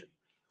solution.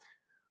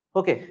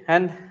 Okay,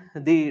 and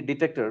the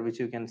detector, which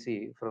you can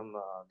see from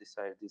this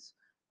side,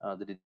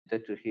 the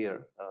detector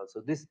here. So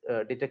this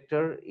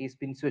detector is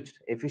been switched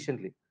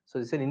efficiently. So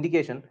it's an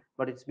indication,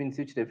 but it's been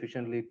switched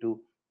efficiently to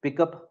pick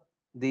up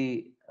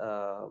the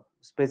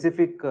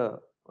specific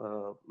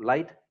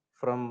light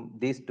from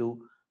these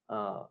two,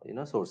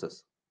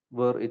 sources,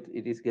 where it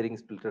is getting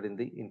splitted in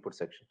the input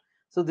section.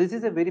 So this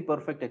is a very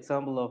perfect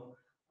example of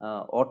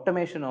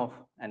automation of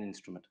an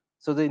instrument.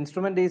 So the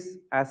instrument is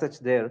as such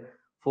there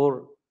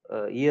for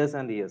years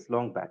and years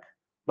long back,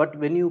 but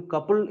when you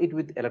couple it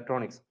with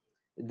electronics,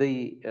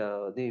 the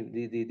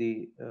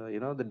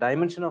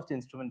dimension of the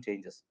instrument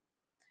changes.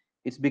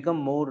 It's become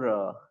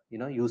more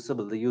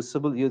usable. The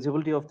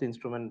usability of the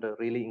instrument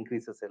really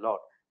increases a lot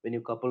when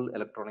you couple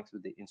electronics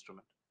with the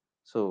instrument.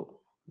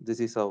 So this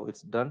is how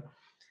it's done.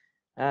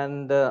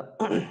 And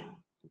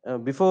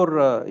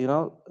before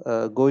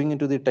going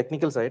into the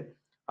technical side,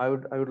 I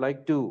would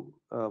like to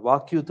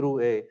walk you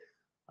through a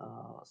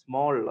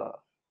small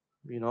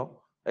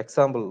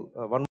example,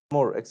 one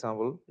more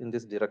example in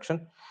this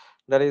direction.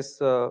 That is,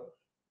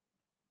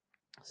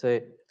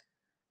 say,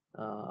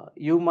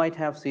 you might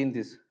have seen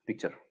this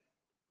picture.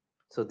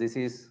 So this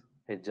is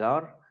a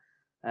jar,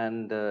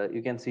 and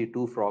you can see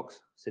two frogs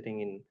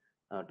sitting in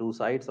two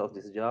sides of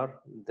this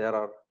jar. There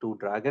are two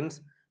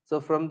dragons.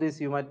 So from this,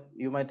 you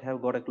might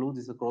have got a clue.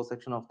 This is a cross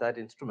section of that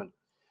instrument.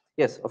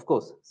 Yes, of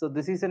course. So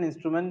this is an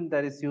instrument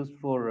that is used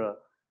for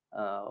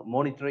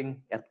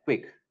monitoring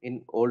earthquake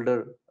in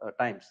older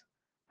times.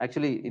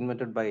 Actually,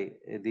 invented by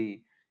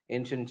the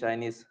ancient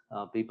Chinese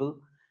people.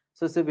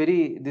 So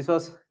this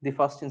was the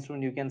first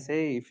instrument, you can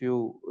say. If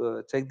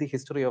you check the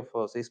history of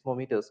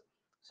seismometers,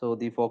 so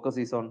the focus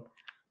is on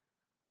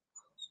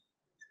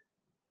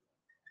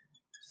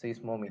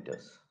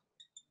seismometers.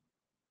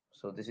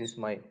 So this is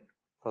my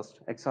first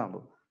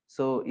example.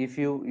 So if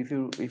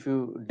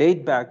you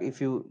date back,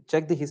 if you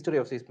check the history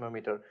of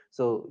seismometer,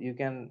 so you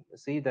can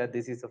see that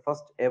this is the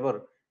first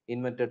ever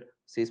invented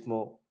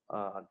seismo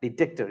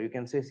detector. You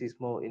can say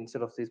seismo,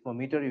 instead of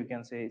seismometer, you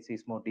can say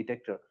seismo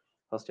detector,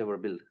 first ever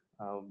built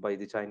by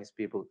the Chinese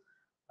people.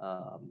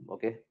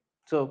 Okay,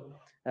 so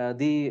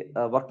the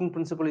working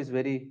principle is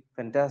very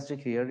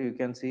fantastic. Here you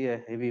can see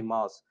a heavy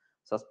mass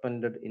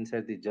suspended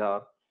inside the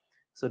jar.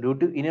 So due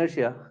to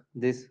inertia,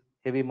 this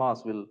heavy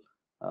mass will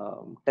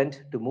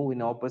tend to move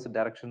in opposite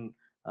direction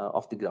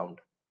of the ground.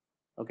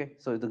 Okay,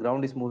 so if the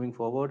ground is moving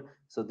forward,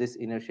 so this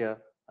inertia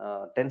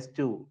tends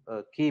to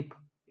keep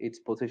its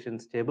position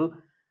stable.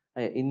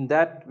 In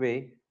that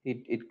way,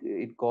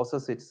 it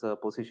causes its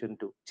position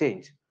to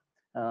change,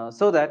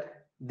 so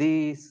that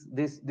this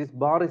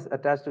bar is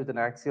attached with an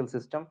axial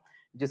system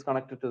which is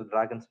connected to the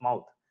dragon's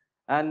mouth.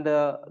 And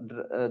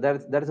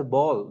there is a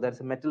ball, there's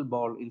a metal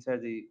ball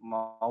inside the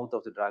mouth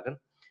of the dragon.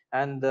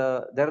 And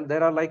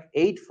there are like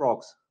 8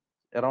 frogs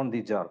around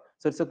the jar.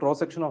 So it's a cross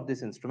section of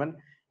this instrument,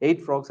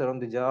 8 frogs around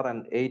the jar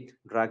and 8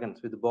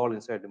 dragons with the ball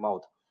inside the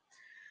mouth.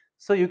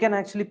 So you can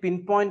actually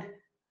pinpoint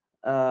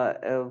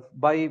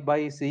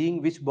by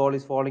seeing which ball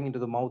is falling into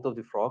the mouth of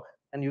the frog,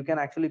 and you can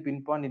actually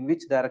pinpoint in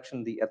which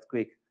direction the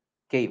earthquake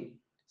came.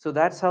 So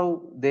that's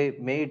how they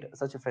made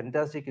such a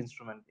fantastic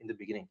instrument in the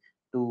beginning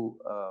to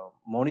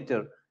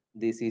monitor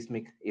the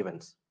seismic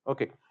events.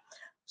 Okay,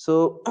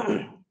 so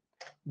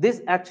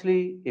this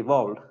actually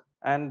evolved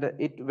and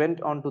it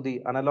went on to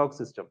the analog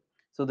system.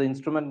 So the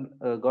instrument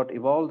got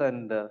evolved,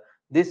 and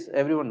this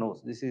everyone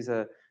knows. This is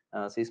a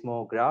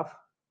seismograph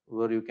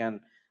where you can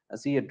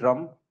see a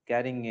drum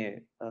carrying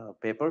a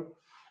paper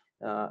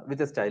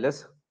with a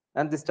stylus,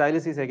 and the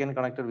stylus is again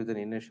connected with an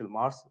inertial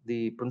mass.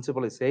 The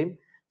principle is same.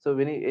 So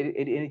when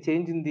any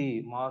change in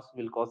the mass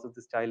will cause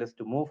the stylus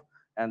to move,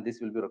 and this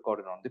will be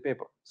recorded on the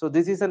paper. So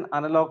this is an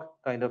analog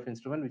kind of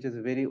instrument, which is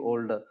a very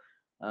old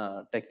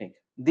technique.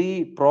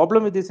 The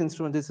problem with this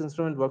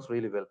instrument works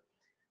really well.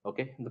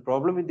 Okay, the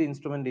problem with the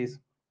instrument is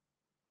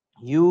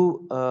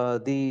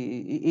it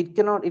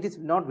is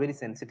not very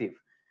sensitive.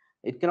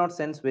 It cannot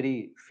sense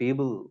very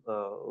feeble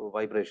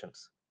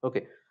vibrations.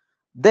 Okay,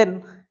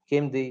 then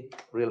came the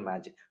real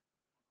magic.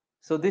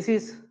 So this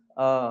is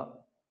a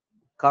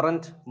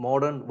current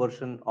modern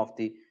version of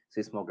the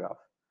seismograph.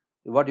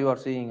 What you are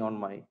seeing on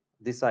my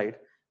this side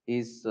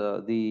is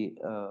the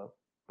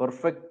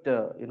perfect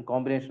in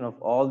combination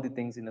of all the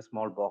things in a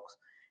small box.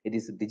 It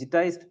is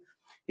digitized.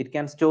 It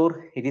can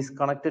store. It is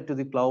connected to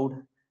the cloud.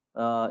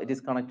 It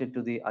is connected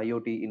to the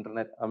IoT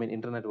internet. I mean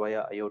internet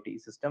via IoT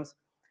systems.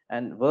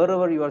 And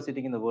wherever you are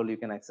sitting in the world, you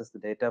can access the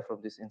data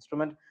from this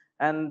instrument.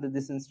 And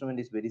this instrument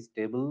is very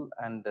stable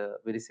and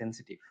very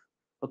sensitive.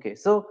 Okay,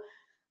 so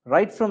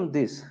right from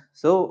this,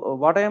 so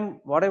what I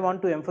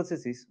want to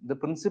emphasize is the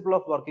principle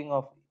of working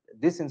of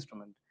this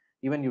instrument.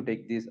 Even you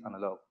take this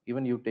analog,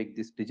 even you take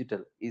this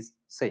digital, is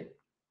same.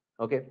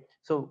 Okay,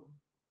 so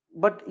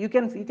but you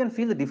can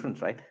feel the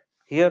difference, right?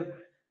 Here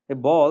a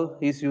ball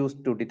is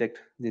used to detect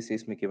the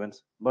seismic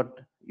events, but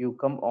you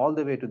come all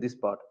the way to this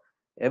part,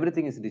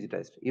 everything is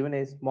digitized. Even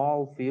a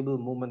small feeble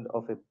movement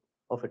of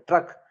a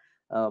truck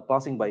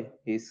passing by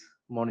is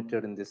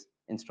monitored in this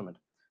instrument.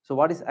 So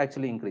what is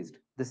actually increased?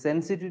 The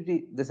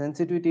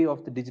sensitivity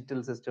of the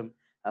digital system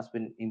has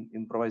been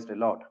improvised a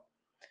lot.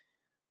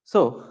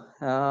 So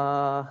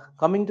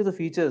coming to the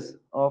features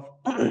of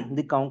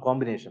the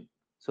combination.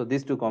 So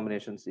these two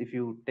combinations, if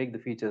you take the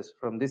features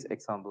from this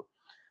example,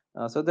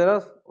 so there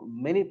are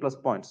many plus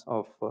points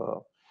of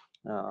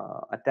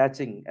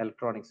attaching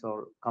electronics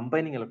or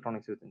combining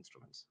electronics with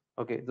instruments.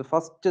 Okay, the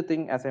first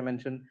thing, as I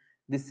mentioned,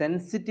 the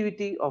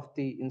sensitivity of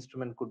the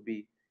instrument could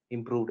be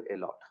improved a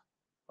lot.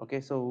 Okay,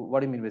 so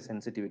what do you mean by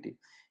sensitivity?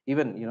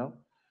 Even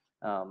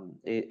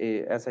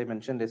as I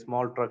mentioned, a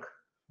small truck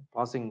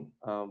passing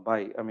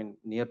by, I mean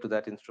near to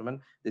that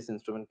instrument, this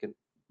instrument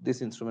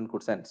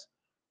could sense.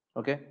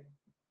 Okay,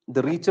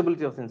 the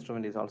reachability of the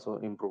instrument is also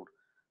improved.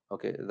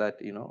 Okay, that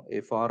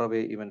a far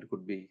away event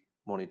could be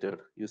monitored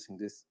using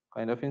this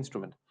kind of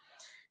instrument.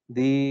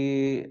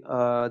 The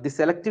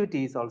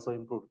selectivity is also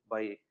improved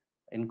by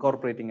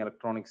incorporating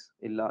electronics,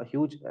 a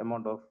huge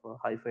amount of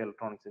hi-fi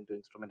electronics into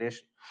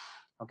instrumentation.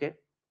 Okay,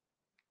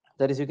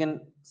 that is, you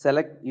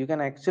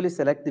can actually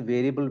select the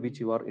variable which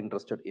you are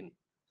interested in.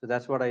 So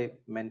that's what I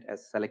meant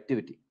as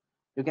selectivity.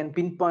 You can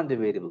pinpoint the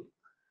variable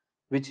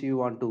which you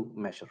want to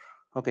measure.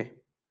 Okay,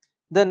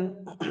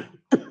 then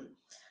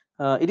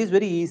it is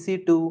very easy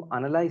to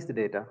analyze the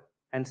data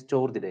and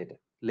store the data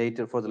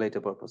later for the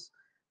later purpose,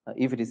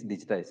 if it is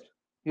digitized.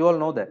 You all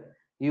know that.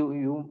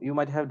 You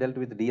might have dealt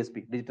with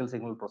DSP, digital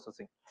signal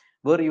processing,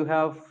 where you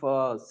have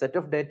a set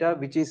of data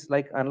which is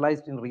like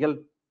analyzed in real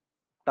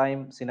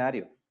time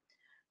scenario.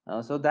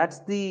 So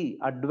that's the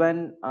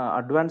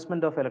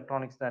advancement of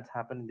electronics that's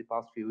happened in the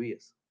past few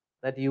years.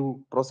 that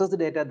you process the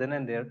data then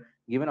and there,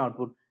 give an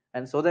output,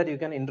 and so that you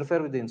can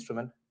interfere with the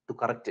instrument to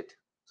correct it.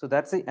 So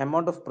that's the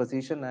amount of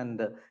precision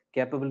and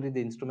capability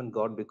the instrument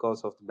got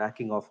because of the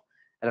backing of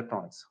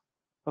electronics.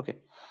 Okay,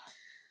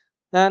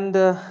 and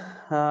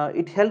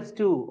it helps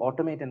to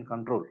automate and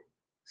control.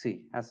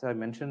 See, as I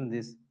mentioned,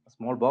 this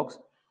small box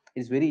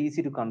is very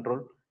easy to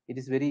control. It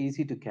is very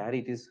easy to carry.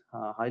 It is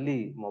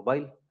highly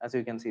mobile, as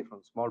you can see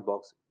from small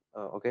box.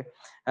 Okay,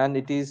 and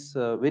it is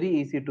very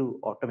easy to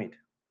automate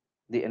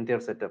the entire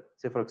setup.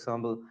 Say, for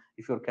example,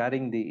 if you're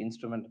carrying the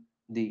instrument,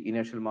 the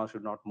inertial mass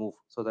should not move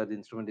so that the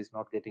instrument is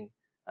not getting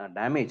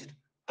damaged.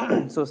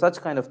 So such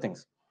kind of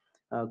things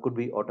could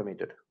be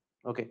automated.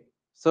 Okay,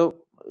 so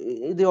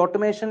the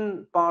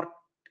automation part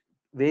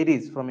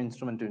varies from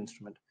instrument to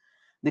instrument.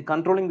 The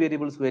controlling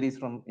variables varies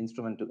from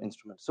instrument to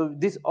instrument. So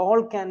this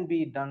all can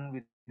be done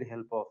with the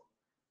help of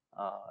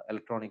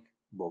electronic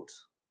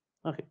boards.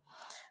 Okay.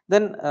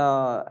 Then,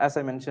 as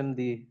I mentioned,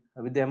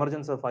 with the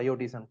emergence of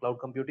IoTs and cloud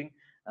computing,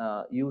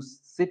 you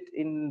sit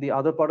in the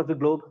other part of the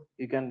globe,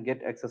 you can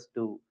get access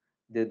to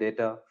the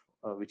data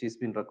which is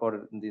being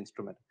recorded in the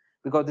instrument,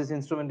 because this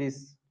instrument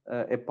is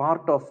a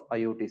part of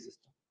IoT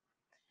system,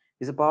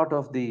 is a part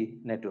of the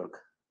network.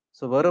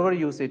 So wherever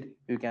you sit,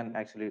 you can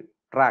actually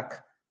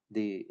track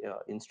the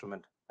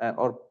instrument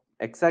or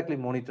exactly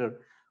monitor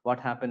what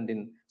happened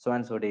in so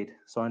and so date,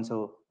 so and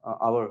so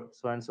hour,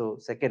 so and so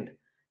second,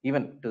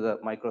 even to the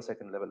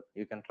microsecond level.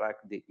 You can track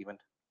the event,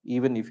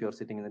 even if you're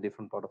sitting in a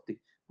different part of the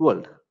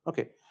world.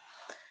 Okay.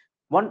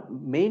 One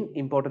main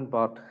important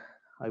part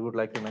I would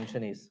like to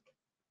mention is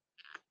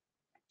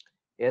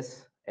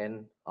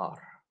SNR,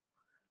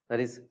 that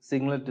is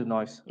signal to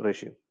noise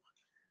ratio.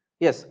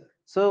 Yes,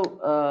 so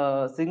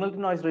signal to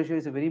noise ratio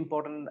is a very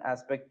important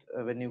aspect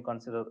when you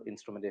consider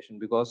instrumentation,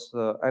 because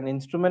an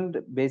instrument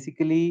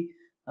basically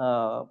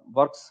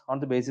works on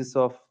the basis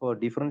of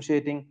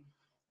differentiating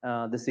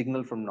the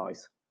signal from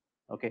noise.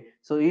 Okay,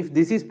 so if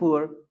this is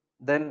poor,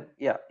 then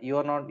yeah, you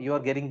are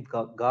getting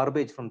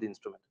garbage from the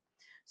instrument.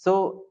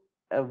 So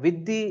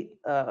with the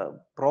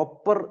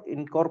proper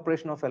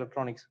incorporation of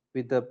electronics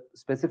with the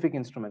specific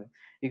instrument,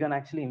 you can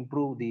actually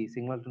improve the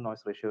signal to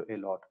noise ratio a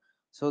lot.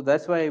 So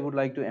that's why I would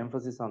like to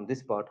emphasize on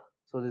this part.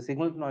 So the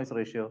signal to noise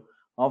ratio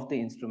of the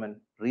instrument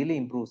really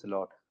improves a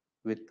lot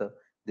with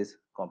this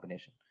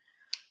combination.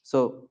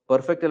 So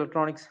perfect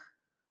electronics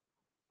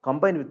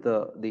combined with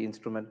the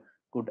instrument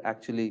could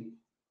actually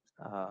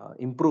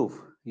improve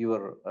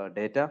your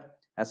data,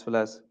 as well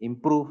as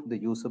improve the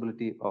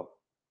usability of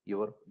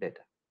your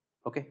data.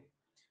 Okay,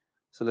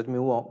 so let me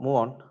move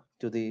on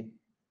to the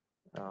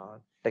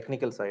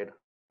technical side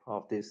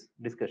of this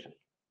discussion.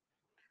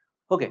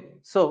 Okay,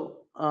 so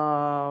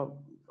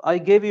I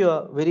gave you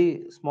a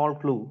very small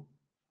clue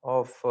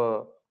of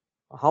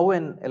how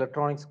an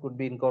electronics could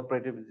be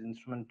incorporated with the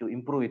instrument to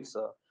improve its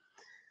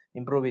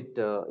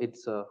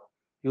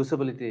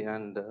usability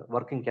and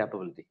working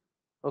capability.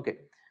 Okay,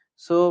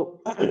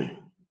 so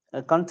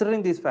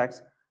considering these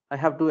facts, I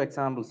have two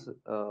examples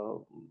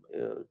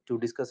to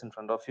discuss in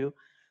front of you.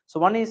 So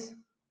one is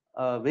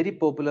a very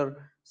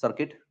popular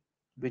circuit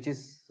which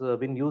is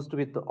been used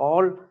with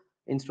all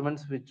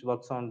instruments which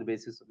works on the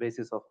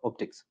basis of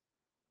optics.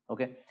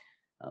 Okay,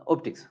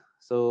 optics.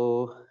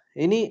 So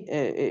any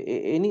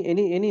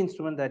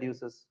instrument that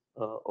uses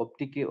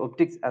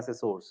optics as a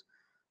source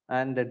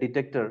and a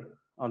detector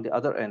on the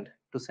other end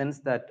to sense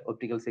that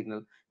optical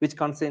signal, which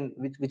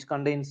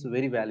contains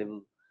very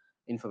valuable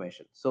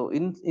information. So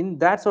in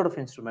that sort of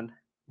instrument,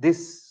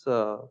 this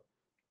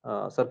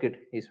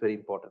circuit is very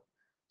important.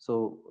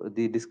 So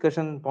the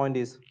discussion point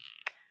is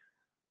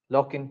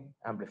lock-in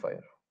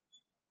amplifier.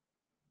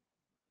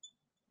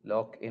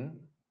 Lock-in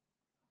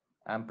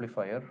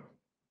amplifier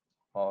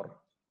or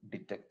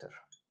detector.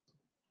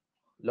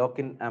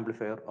 Lock-in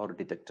amplifier or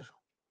detector.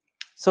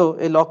 So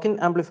a lock-in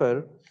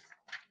amplifier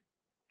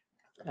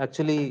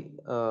actually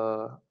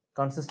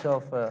consists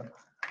of a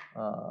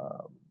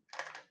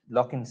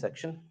lock-in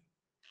section,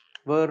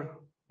 where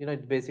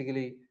it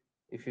basically,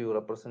 if you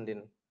represent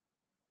in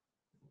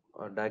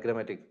a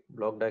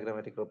block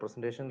diagrammatic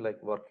representation,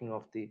 like working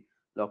of the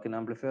lock-in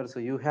amplifier. So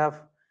you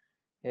have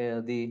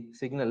the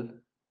signal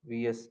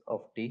Vs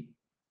of t,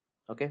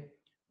 okay,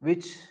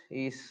 which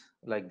is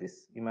like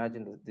this.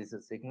 Imagine this is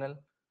a signal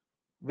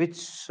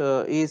which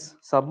is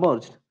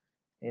submerged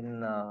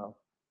in a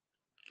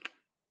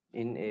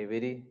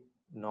very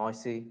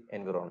noisy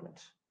environment.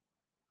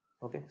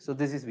 Okay, so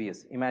this is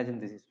Vs. Imagine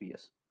this is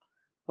Vs.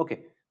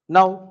 Okay,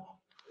 now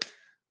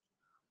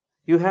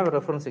you have a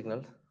reference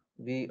signal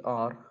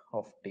Vr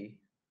of t,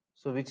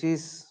 so which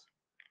is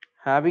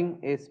having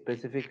a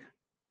specific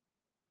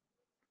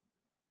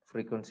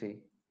frequency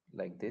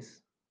like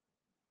this.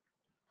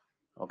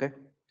 Okay,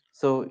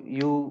 so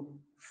you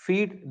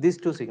feed these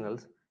two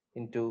signals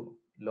into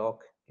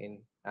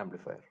lock-in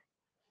amplifier,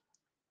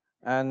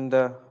 and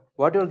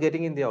what you're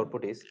getting in the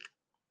output is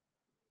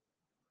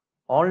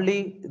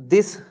only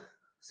this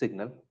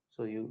signal.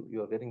 So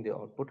you are getting the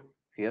output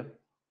here.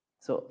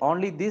 So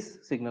only this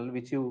signal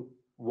which you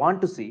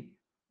want to see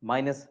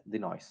minus the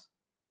noise.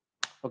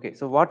 Okay,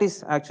 so what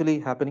is actually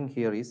happening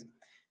here is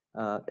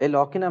a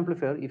lock-in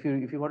amplifier. If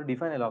you want to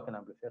define a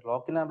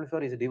lock-in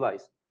amplifier is a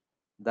device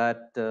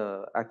that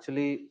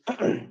actually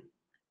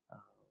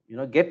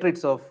get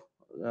rid of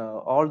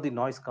all the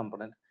noise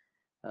component.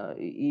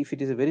 If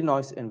it is a very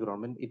noise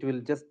environment, it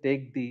will just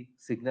take the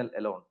signal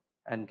alone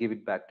and give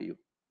it back to you.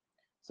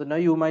 So now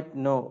you might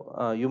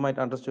know, you might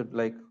understood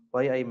like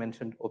why I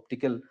mentioned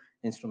optical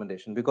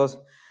instrumentation, because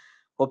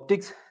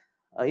optics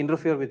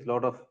interfere with a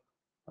lot of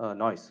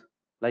noise.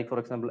 Like for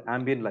example,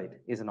 ambient light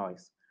is a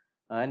noise,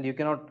 and you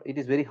cannot. It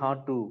is very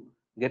hard to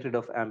get rid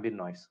of ambient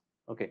noise.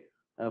 Okay,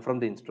 from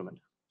the instrument.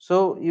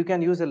 So you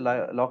can use a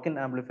lock-in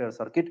amplifier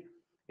circuit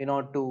in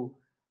order to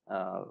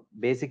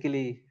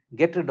basically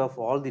get rid of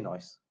all the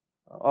noise.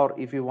 Or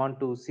if you want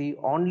to see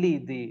only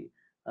the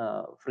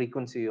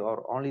frequency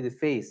or only the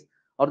phase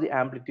or the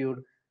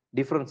amplitude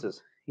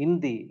differences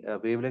in the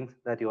wavelength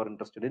that you are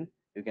interested in,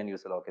 you can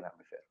use a lock-in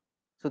amplifier.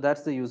 So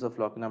that's the use of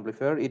lock-in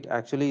amplifier. It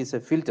actually is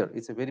a filter.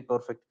 It's a very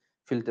perfect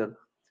filter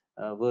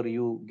where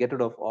you get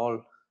rid of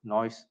all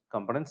noise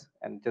components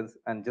and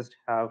just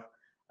have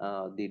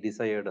the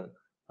desired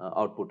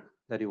output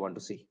that you want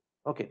to see.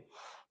 Okay,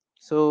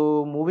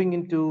 so moving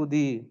into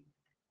the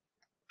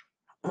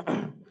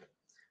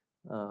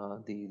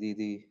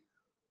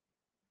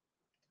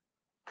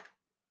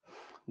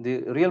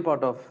the real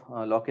part of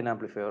lock-in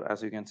amplifier,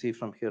 as you can see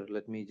from here.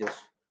 Let me just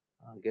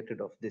get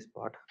rid of this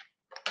part.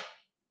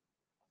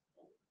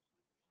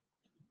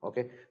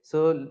 Okay,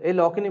 so a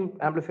lock-in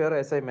amplifier,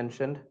 as I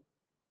mentioned,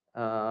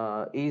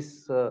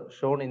 is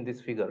shown in this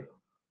figure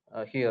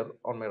here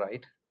on my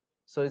right.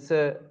 So it's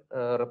a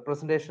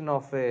representation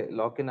of a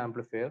lock-in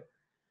amplifier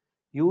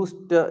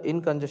used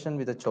in conjunction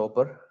with a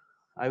chopper.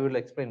 I will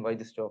explain why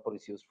this chopper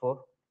is used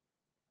for.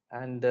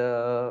 And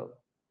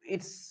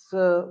it's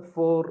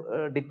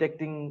for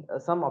detecting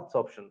some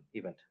absorption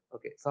event.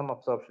 Okay, some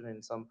absorption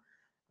in some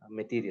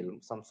material,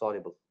 some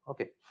soluble.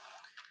 Okay,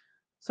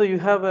 so you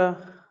have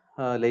a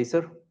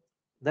laser,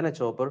 then a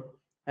chopper,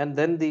 and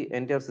then the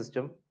entire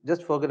system.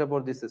 Just forget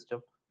about this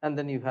system, and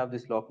then you have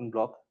this locking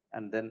block,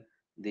 and then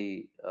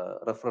the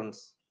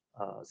reference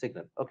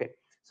signal. Okay,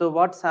 so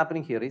what's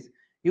happening here is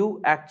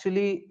you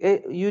actually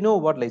you know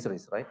what laser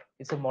is, right?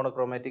 It's a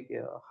monochromatic,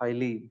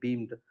 highly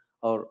beamed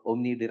or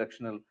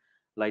omnidirectional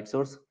light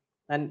source,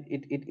 and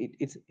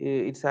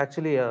it's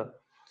actually a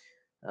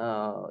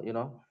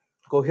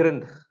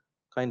coherent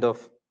kind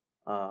of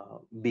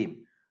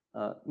beam.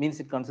 Means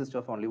it consists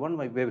of only one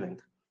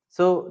wavelength.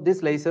 So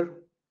this laser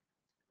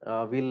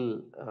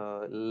will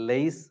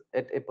lace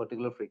at a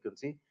particular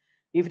frequency.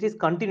 If it is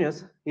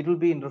continuous, it will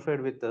be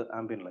interfered with the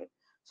ambient light.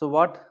 So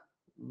what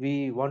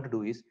we want to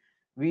do is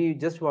we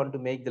just want to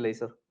make the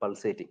laser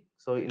pulsating.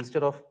 So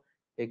instead of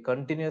a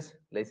continuous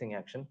lacing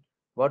action,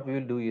 what we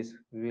will do is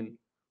we will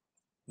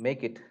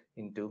make it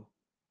into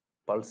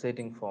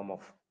pulsating form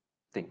of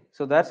thing.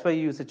 So that's why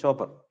you use a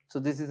chopper. So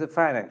this is a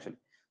fan actually.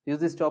 Use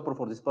this chopper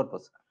for this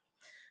purpose.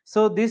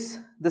 So this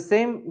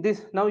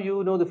now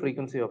you know the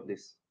frequency of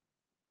this,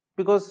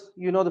 because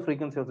you know the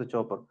frequency of the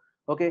chopper.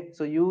 Okay,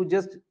 so you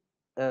just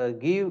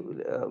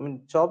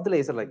chop the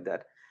laser like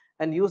that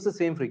and use the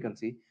same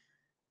frequency.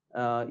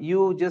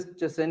 You just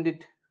send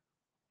it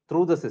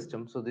through the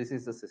system. So this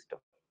is the system.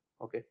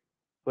 Okay,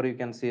 where you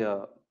can see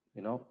a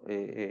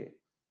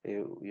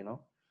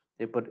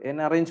they put an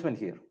arrangement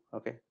here,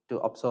 okay, to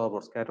absorb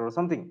or scatter or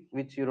something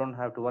which you don't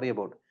have to worry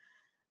about.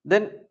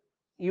 Then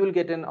you will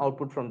get an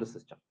output from the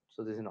system.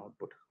 So this is an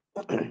output.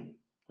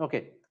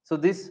 Okay, so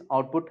this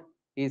output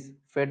is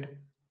fed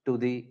to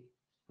the,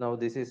 now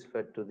this is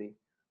fed to the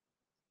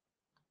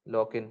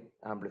lock-in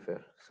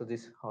amplifier. So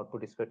this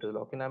output is fed to the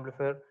lock-in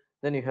amplifier.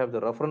 Then you have the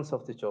reference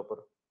of the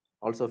chopper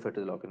also fed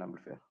to the lock-in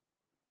amplifier.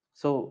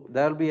 So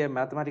there will be a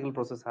mathematical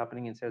process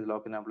happening inside the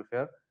lock-in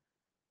amplifier.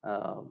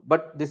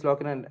 But this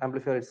lock-in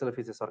amplifier itself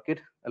is a circuit,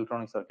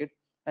 electronic circuit.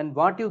 And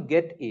what you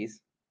get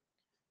is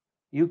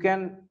you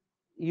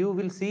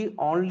will see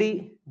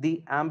only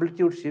the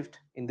amplitude shift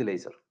in the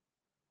laser.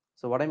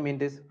 So what I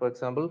mean is, for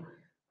example,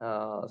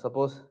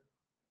 suppose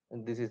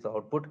this is the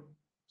output.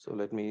 So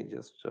let me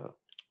just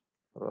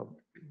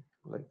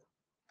like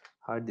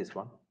hide this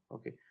one.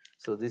 Okay,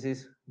 so this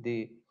is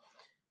the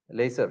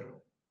laser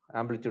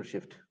amplitude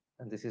shift,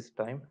 and this is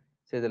time.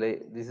 Say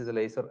this is a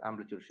laser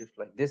amplitude shift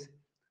like this,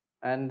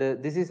 and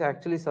this is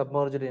actually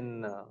submerged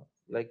in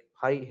like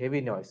high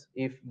heavy noise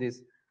if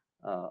this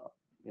uh,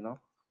 you know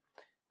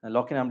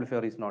lock-in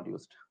amplifier is not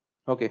used.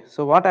 Okay,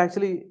 so what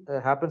actually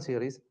happens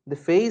here is the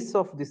phase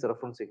of this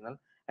reference signal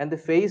and the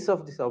phase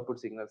of this output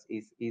signals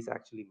is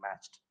actually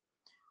matched.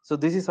 So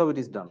this is how it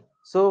is done.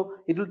 So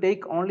it will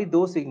take only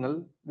those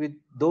signal with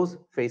those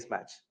phase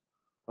match.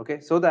 Okay,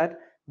 so that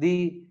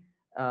the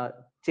uh,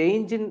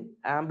 change in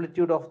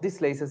amplitude of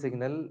this laser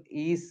signal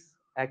is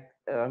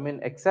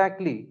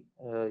exactly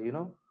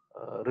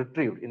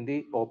retrieved in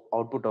the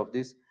output of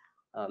this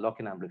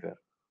lock-in amplifier.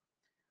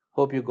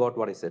 Hope you got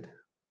what I said.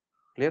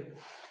 Clear?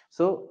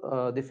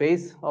 So the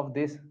phase of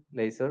this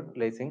laser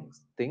lacing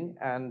thing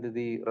and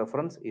the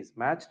reference is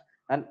matched,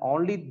 and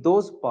only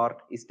those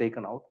part is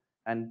taken out,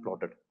 and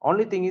plotted.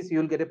 Only thing is you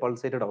will get a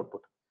pulsated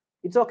output.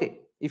 It's okay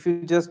if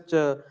you just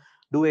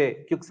do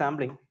a quick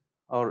sampling,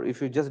 or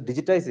if you just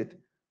digitize it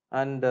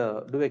and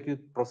do a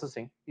quick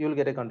processing, you will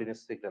get a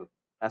continuous signal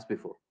as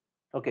before.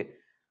 Okay,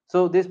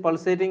 so this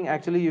pulsating,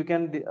 actually you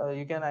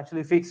can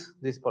actually fix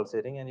this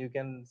pulsating, and you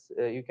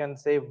can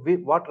say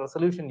what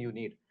resolution you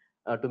need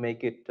to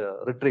make it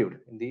retrieved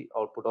in the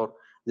output, or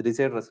the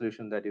desired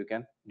resolution that you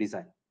can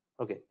design,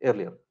 okay,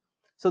 earlier.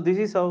 So this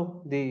is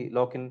how the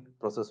lock-in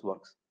process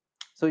works.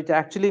 So it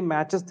actually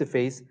matches the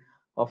phase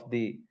of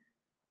the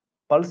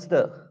pulsed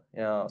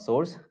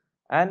source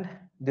and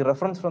the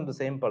reference from the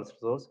same pulsed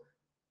source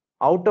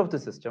out of the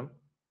system,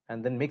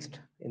 and then mixed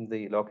in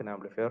the lock-in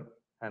amplifier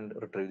and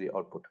retrieve the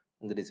output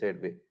in the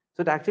desired way.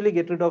 So it actually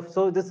get rid of,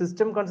 so the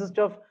system consists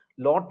of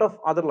lot of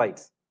other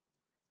lights,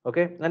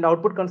 okay, and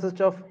output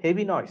consists of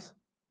heavy noise.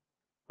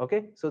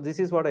 Okay, so this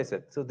is what I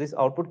said. So this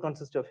output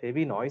consists of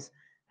heavy noise,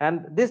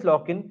 and this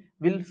lock-in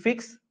will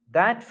fix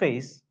that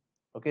phase,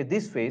 okay,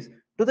 this phase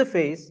to the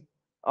phase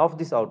of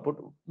this output,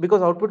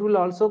 because output will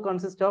also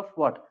consist of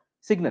what?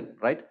 Signal,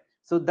 right?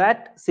 So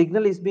that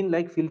signal is been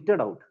like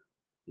filtered out.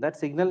 That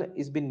signal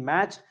is been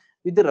matched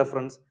with the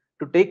reference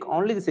to take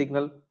only the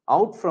signal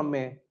out from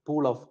a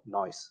pool of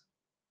noise.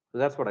 So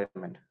that's what I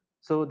meant.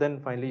 So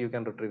then finally you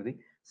can retrieve the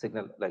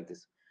signal like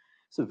this.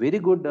 So very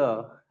good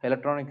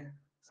electronic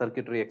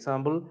circuitry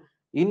example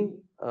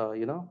in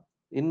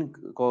in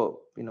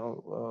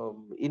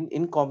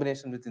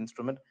combination with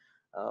instrument.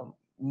 I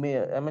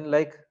mean,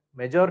 like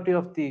majority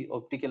of the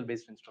optical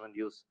based instrument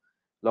use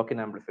lock-in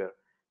amplifier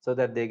so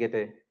that they get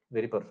a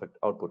very perfect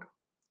output.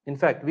 In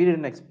fact, we did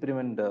an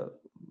experiment a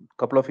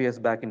couple of years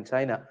back in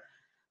China,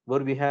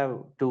 where we have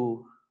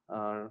to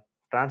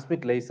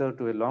transmit laser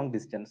to a long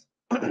distance.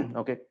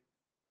 Okay,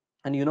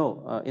 and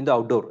in the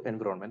outdoor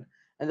environment,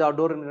 and the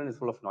outdoor environment is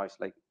full of noise,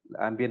 like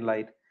ambient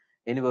light,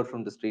 anywhere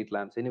from the street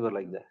lamps, anywhere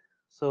like that.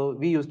 So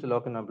we used a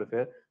lock-in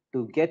amplifier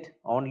to get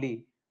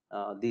only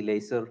the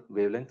laser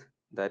wavelength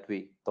that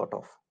we thought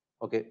of,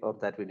 okay, or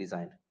that we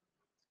designed.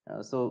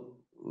 So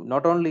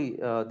not only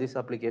this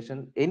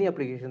application, any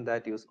application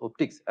that use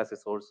optics as a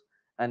source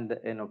and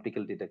an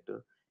optical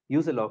detector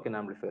use a lock-in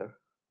amplifier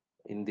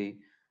in the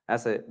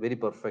as a very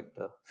perfect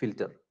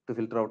filter to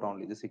filter out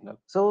only the signal.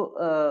 So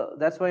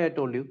that's why I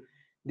told you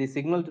the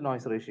signal to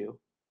noise ratio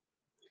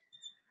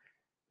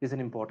is an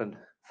important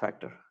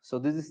factor. So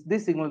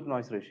this signal to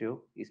noise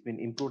ratio is been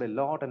improved a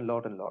lot and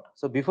lot and lot.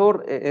 So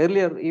before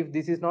earlier, if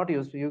this is not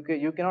used,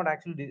 you cannot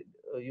actually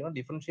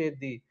differentiate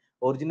the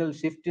original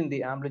shift in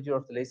the amplitude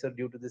of the laser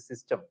due to the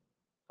system.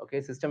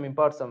 Okay, system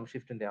imparts some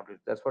shift in the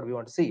amplitude. That's what we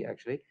want to see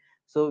actually.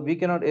 So we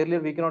cannot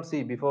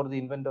see before the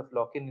invent of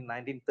lock-in in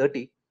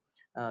 1930.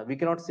 We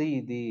cannot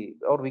see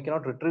we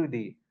cannot retrieve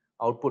the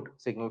output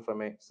signal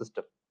from a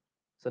system.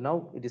 So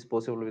now it is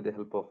possible with the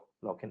help of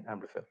lock-in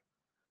amplifier.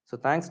 So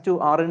thanks to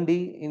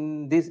R&D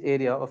in this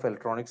area of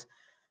electronics,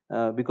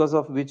 because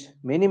of which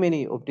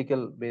many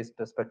optical based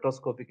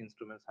spectroscopic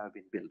instruments have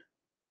been built.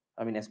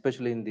 I mean,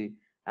 especially in the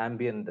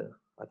ambient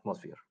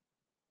atmosphere.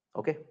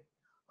 Okay,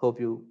 hope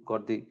you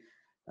got the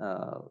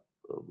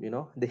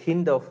the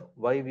hint of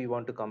why we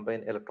want to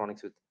combine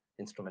electronics with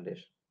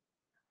instrumentation.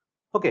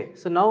 Okay,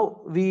 so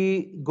now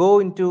we go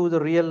into the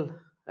real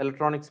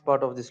electronics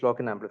part of this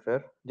lock-in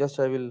amplifier.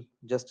 I will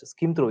just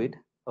skim through it.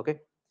 Okay,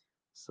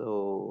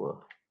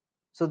 so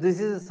this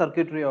is a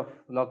circuitry of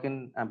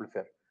lock-in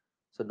amplifier.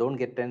 So don't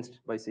get tensed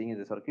by seeing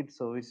the circuit.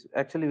 So it's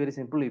actually very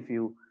simple if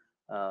you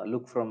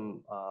look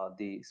from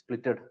the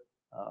splitted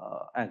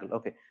angle.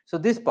 Okay, so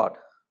this part,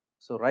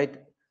 so right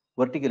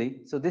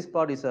vertically, so this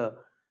part is a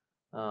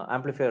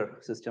amplifier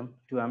system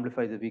to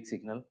amplify the weak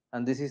signal,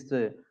 and this is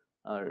the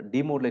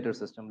demodulator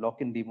system,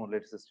 lock-in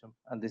demodulator system,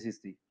 and this is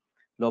the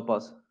low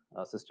pass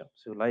system.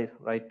 So right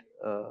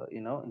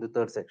in the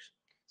third section.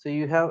 So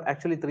you have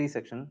actually three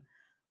sections.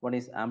 One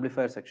is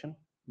amplifier section,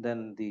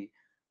 then the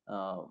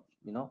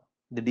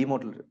the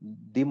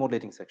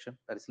demodulating section,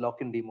 that is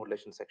lock-in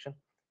demodulation section,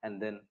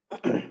 and then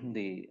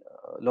the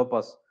low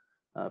pass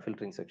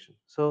filtering section.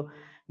 So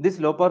this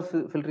low pass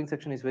filtering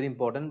section is very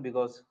important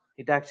because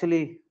it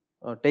actually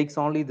takes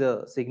only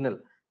the signal.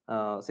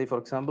 Say for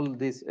example,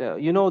 this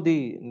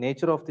the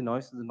nature of the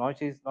noise. The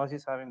noise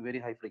is having very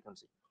high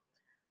frequency.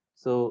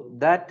 So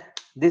that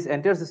this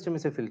entire system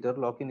is a filter,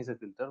 lock-in is a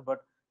filter, but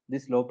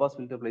this low pass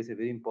filter plays a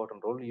very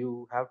important role.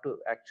 You have to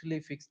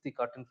actually fix the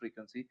cut-in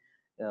frequency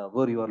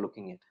where you are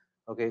looking at.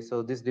 Okay,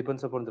 so this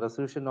depends upon the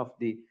resolution of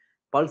the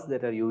pulse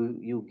that are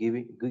you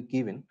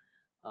given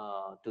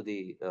to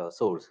the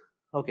source.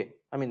 Okay,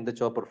 I mean the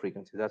chopper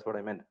frequency. That's what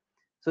I meant.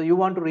 So you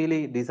want to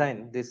really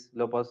design this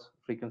low pass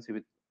frequency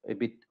with a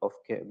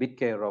bit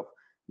care of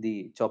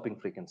the chopping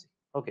frequency.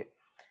 Okay.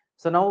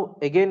 So now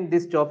again,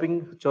 this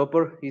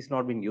chopper is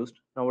not being used.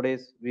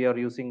 Nowadays, we are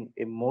using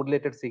a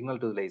modulated signal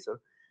to the laser,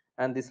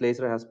 and this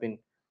laser has been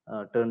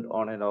turned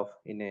on and off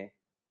in a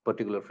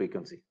particular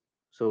frequency.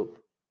 So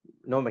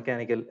no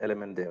mechanical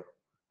element there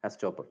as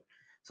chopper.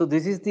 So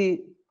this is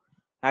the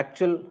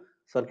actual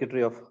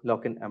circuitry of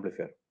lock-in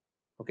amplifier.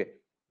 Okay,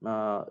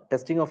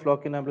 testing of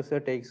lock-in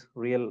amplifier takes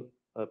real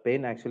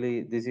pain.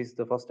 Actually, this is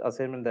the first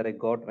assignment that I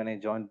got when I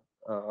joined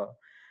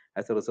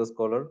as a research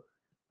scholar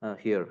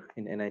here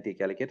in NIT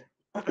Calicut.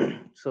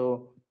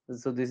 so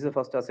this is the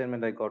first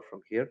assignment I got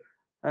from here,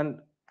 and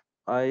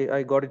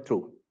I got it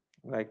through.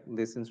 Like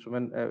this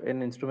instrument,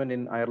 an instrument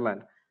in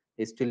Ireland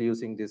is still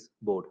using this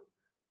board,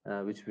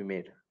 which we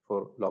made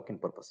for lock-in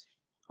purpose.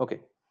 Okay.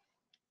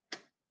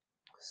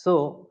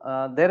 So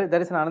there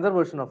is another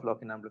version of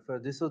lock-in amplifier.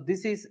 This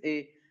is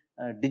a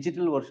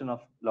digital version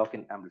of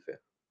lock-in amplifier.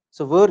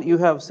 So where you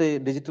have say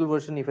digital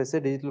version, if I say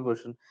digital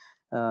version,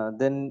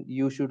 then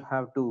you should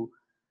have to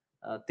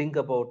think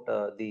about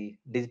the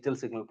digital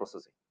signal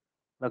processing.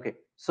 Okay,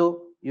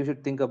 so you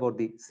should think about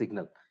the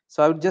signal.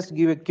 So I would just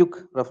give a quick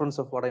reference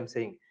of what I'm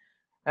saying.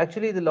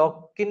 Actually, the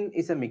lock-in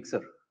is a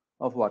mixer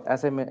of what?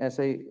 As I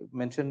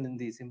mentioned in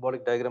the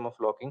symbolic diagram of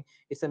locking,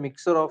 it's a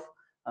mixer of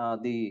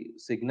the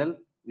signal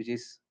which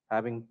is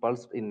having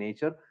pulse in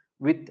nature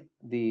with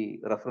the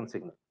reference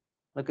signal.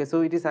 Okay,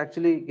 so it is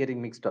actually getting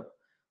mixed up.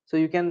 So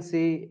you can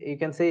say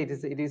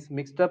it is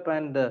mixed up,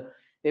 and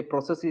a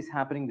process is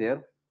happening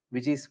there,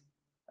 which is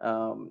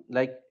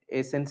like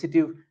a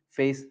sensitive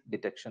phase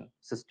detection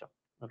system.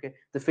 Okay,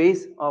 the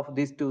phase of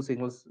these two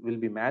signals will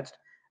be matched,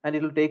 and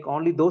it will take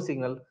only those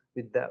signal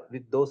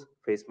with those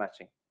phase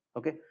matching.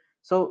 Okay,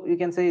 so you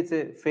can say it's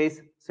a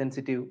phase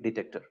sensitive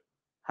detector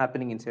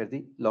happening inside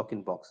the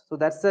lock-in box. So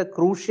that's a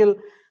crucial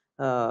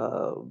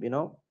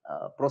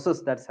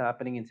process that's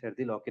happening inside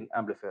the lock-in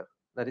amplifier,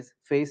 that is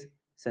phase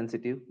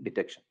sensitive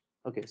detection.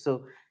 Okay,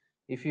 so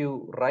if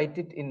you write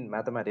it in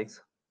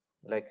mathematics,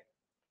 like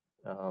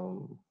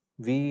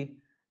V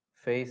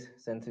phase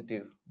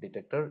sensitive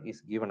detector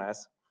is given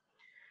as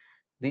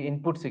the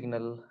input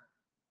signal,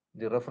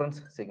 the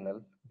reference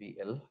signal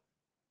VL,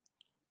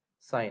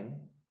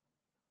 sine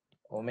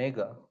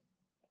omega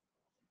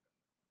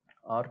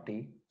RT,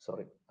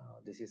 sorry,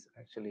 this is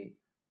actually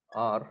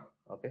R,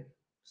 okay,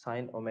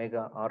 sine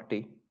omega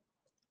RT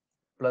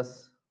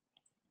plus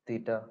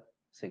theta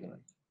signal.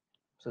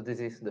 So this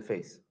is the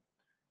phase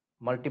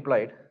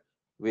multiplied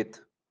with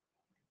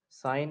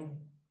sine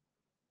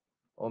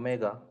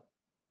omega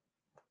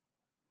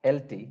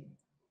LT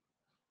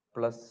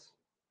plus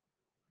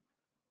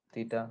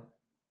theta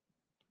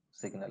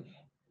signal.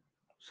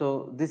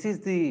 So this is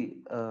the,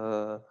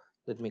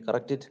 let me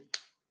correct it.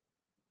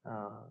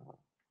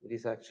 It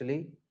is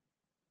actually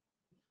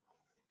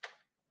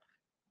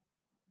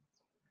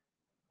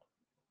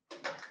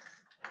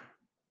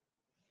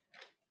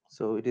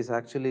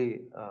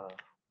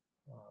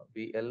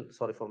VL,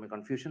 sorry for my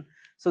confusion.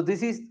 So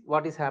this is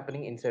what is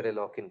happening inside a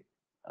lock-in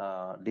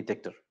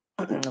detector.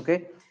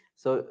 Okay,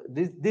 so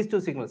these two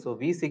signals, so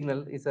V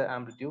signal is the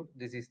amplitude,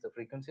 this is the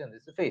frequency, and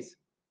this is the phase.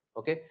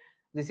 Okay,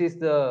 this is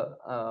the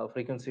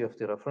frequency of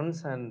the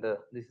reference, and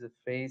this is the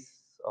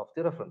phase of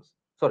the reference,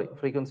 sorry,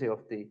 frequency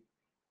of the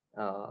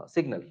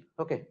signal.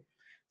 Okay,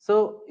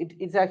 so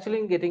it's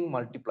actually getting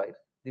multiplied.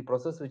 The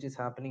process which is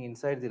happening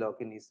inside the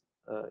lock-in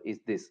is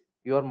this: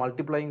 you are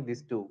multiplying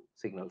these two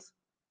signals,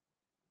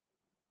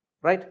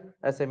 right?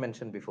 As I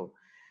mentioned before,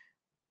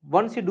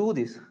 once you do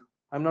this,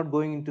 I'm not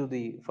going into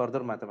the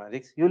further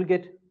mathematics, you will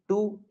get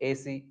two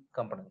AC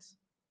components.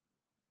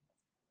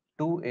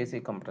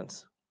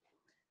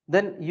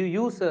 Then you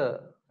use a,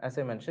 as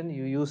I mentioned,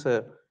 you use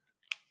a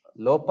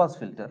low pass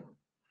filter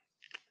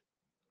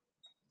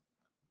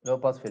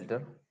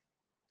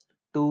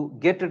to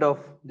get rid of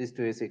these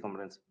two AC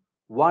components.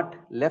 What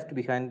left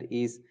behind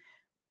is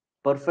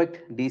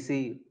perfect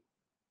DC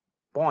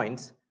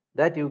points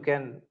that you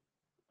can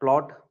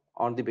plot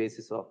on the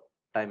basis of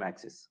time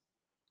axis.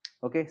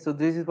 Okay, so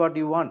this is what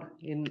you want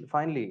in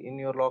finally in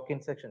your lock-in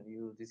section.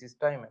 This is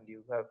time, and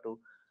you have to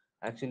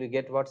actually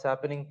get what's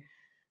happening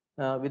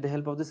with the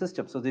help of the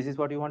system. So this is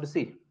what you want to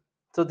see.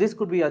 So this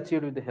could be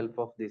achieved with the help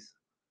of this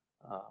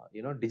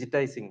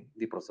digitizing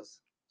the process.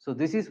 So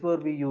this is where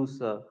we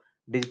use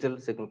digital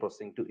signal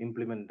processing to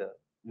implement the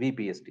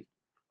VPST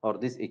or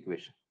this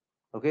equation.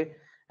 Okay,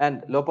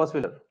 and low pass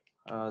filter,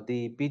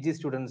 the PG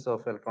students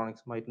of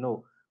electronics might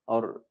know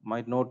or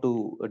might know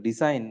to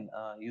design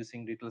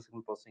using digital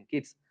signal processing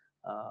kits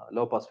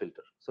low pass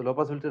filter. So low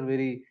pass filter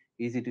very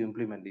easy to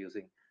implement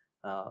using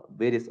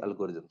various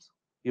algorithms.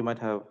 You might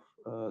have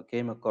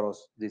came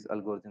across these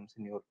algorithms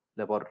in your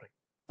laboratory.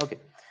 Okay,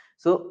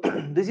 so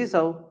this is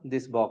how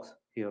this box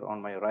here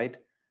on my right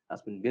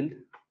has been built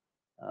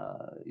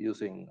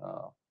using,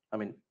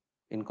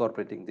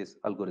 incorporating this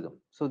algorithm.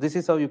 So this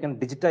is how you can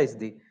digitize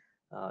the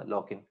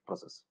lock-in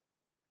process.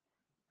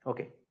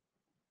 Okay.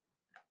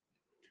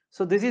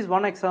 So this is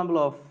one example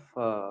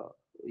of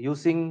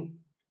using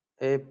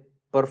a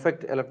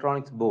perfect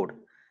electronics board,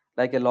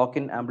 like a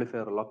lock-in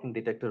amplifier, lock-in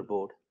detector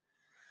board,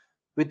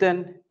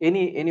 within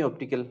any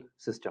optical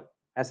system,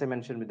 as I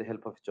mentioned, with the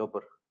help of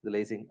chopper, the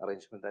lasing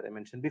arrangement that I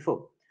mentioned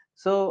before.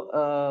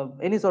 So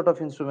any sort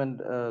of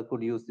instrument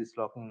could use this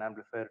locking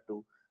amplifier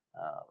to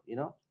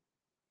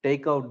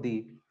take out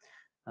the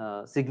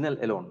signal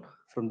alone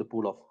from the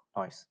pool of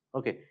noise.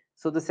 Okay,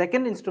 so the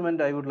second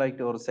instrument I would like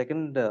to, or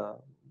second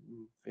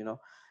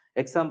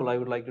example I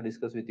would like to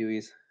discuss with you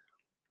is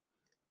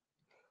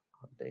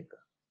take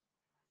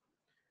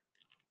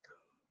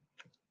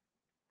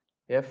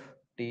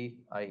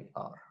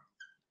FTIR.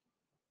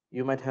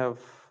 You might have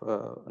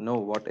know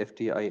what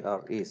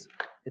FTIR is.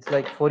 It's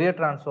like Fourier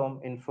transform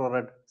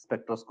infrared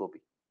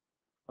spectroscopy.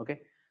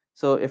 Okay,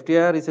 so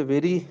FTIR is a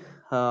very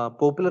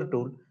popular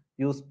tool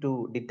used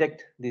to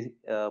detect the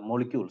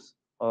molecules,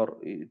 or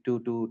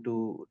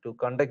to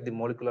conduct the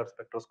molecular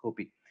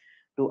spectroscopy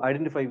to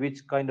identify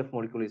which kind of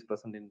molecule is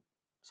present in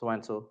so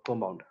and so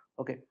compound.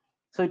 Okay,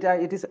 so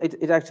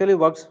it actually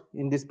works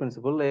in this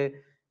principle.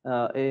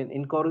 An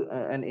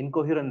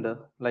incoherent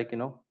like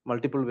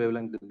multiple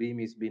wavelength beam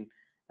is being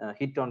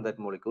hit on that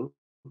molecule,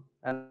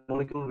 and the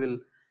molecule will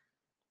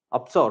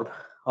absorb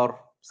or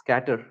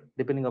scatter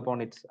depending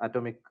upon its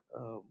atomic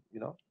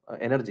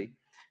energy,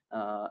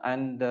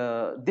 and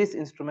this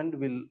instrument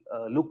will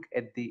look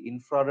at the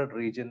infrared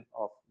region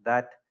of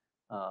that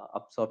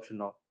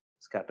absorption or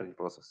scattering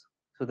process.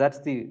 So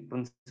that's the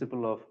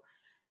principle of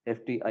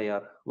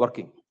FTIR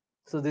working.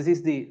 So this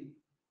is the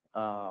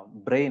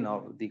brain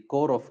or the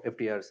core of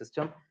FTIR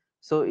system.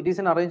 So it is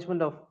an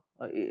arrangement of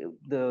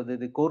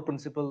the core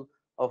principle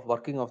of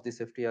working of this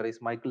FTIR is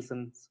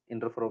Michelson's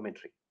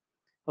interferometry.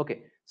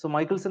 Okay, so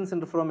Michelson's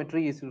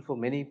interferometry is used for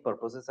many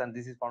purposes, and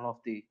this is one of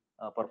the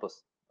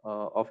purpose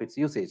of its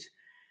usage.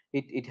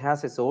 It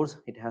has a source,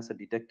 it has a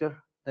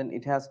detector, then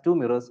it has two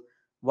mirrors,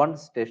 one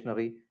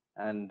stationary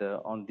and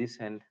on this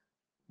end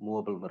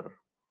movable mirror.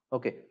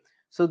 Okay,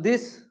 so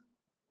this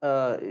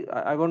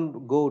I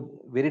won't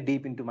go very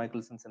deep into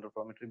Michelson's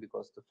interferometry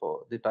because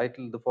the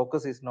title, the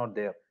focus is not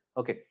there.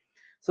 Okay,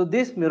 so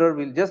this mirror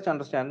will just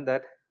understand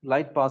that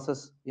light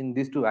passes in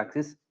these two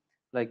axes,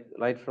 like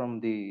light from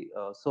the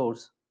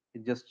source,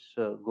 it just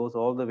goes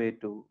all the way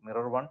to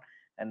mirror one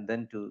and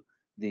then to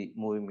the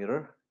moving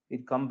mirror.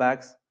 It comes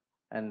back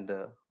and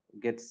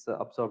gets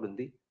absorbed in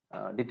the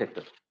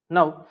detector.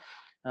 Now,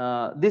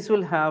 this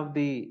will have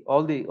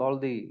all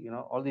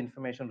the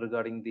information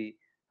regarding the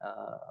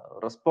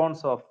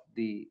response of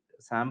the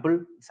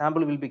sample.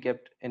 Sample will be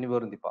kept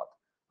anywhere in the path.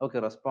 Okay,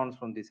 response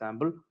from the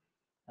sample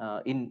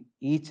in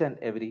each and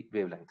every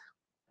wavelength.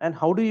 And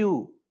how do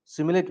you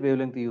simulate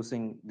wavelength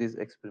using this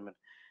experiment?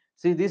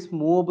 See, this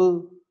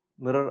movable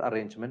mirror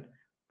arrangement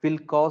will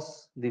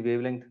cause the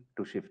wavelength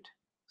to shift.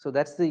 So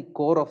that's the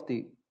core of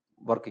the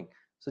working.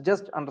 So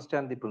just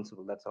understand the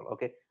principle, that's all.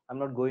 Okay, I'm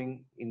not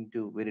going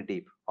into very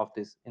deep of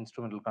this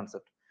instrumental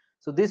concept.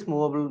 So this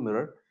movable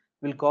mirror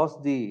will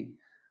cause the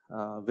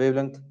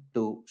wavelength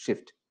to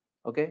shift.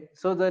 Okay,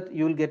 so that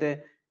you will get a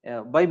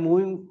by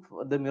moving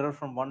the mirror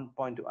from one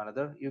point to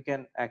another, you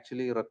can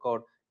actually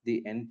record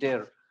the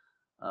entire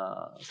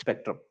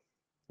spectrum.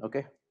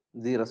 Okay,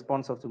 the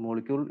response of the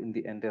molecule in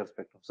the entire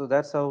spectrum. So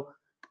that's how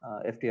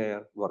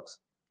FTIR works.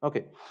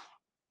 Okay,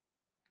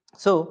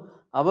 so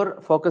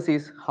our focus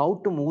is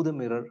how to move the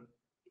mirror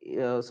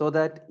so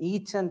that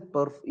each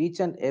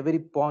and every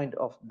point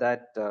of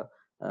that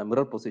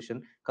mirror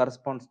position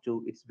corresponds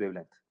to its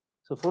wavelength.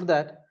 So for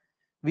that,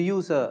 we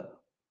use a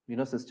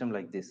system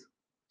like this.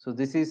 So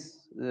this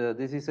is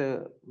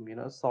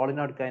a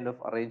solenoid kind of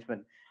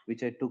arrangement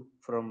which I took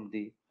from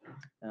the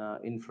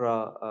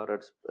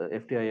infrared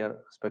FTIR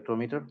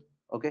spectrometer.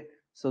 Okay,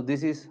 so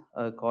this is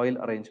a coil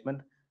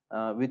arrangement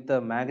with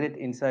a magnet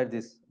inside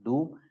this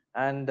dome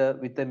and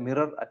with a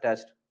mirror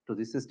attached to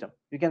the system.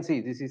 You can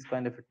see this is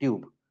kind of a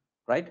tube,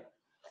 right?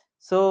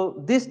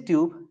 So this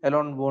tube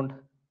alone won't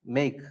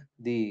make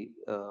the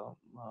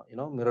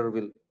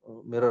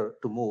mirror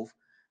to move.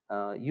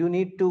 You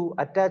need to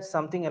attach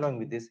something along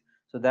with this.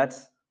 So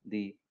that's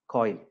the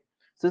coil.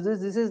 So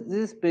this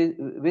is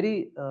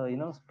very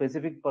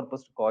specific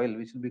purpose coil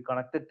which will be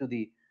connected to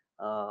the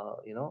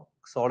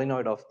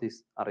solenoid of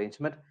this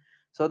arrangement,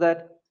 so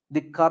that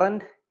the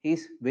current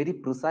is very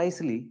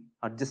precisely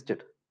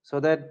adjusted, so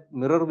that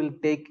mirror will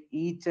take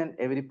each and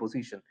every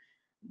position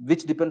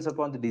which depends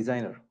upon the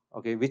designer.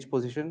 Okay, which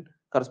position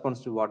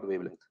corresponds to what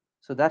wavelength.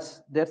 So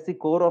that's the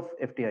core of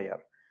FTIR.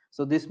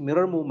 So this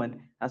mirror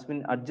movement has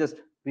been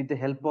adjusted with the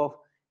help of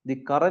the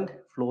current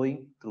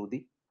flowing through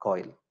the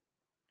coil.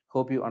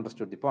 Hope you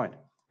understood the point.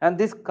 And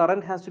this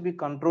current has to be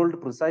controlled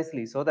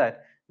precisely so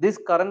that this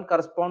current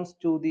corresponds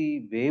to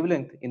the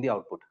wavelength in the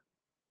output.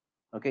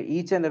 Okay,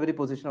 each and every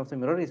position of the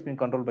mirror is being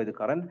controlled by the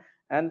current,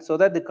 and so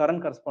that the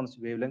current corresponds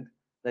to wavelength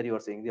that you are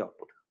seeing the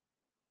output.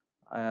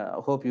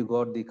 I hope you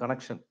got the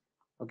connection.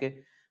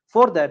 Okay,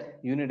 for that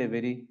you need a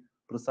very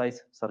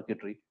precise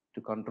circuitry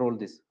to control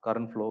this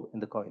current flow in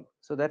the coil.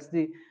 So that's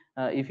the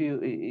if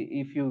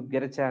you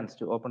get a chance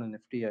to open an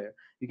FTIR,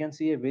 you can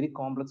see a very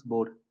complex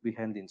board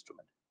behind the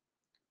instrument.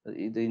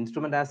 The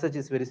instrument as such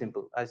is very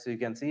simple. As you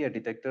can see, a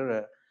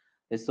detector,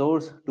 a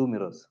source, two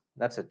mirrors.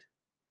 That's it,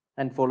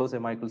 and follows a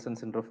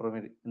Michelson's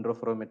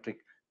interferometric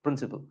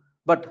principle.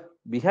 But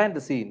behind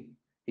the scene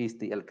is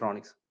the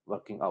electronics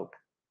working out.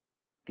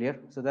 Clear?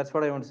 So that's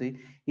what I want to see.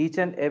 Each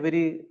and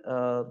every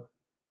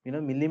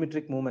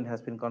millimetric movement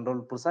has been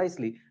controlled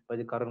precisely by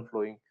the current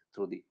flowing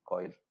through the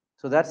coil.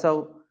 So that's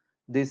how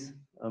this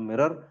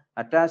mirror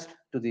attached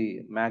to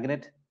the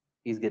magnet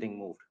is getting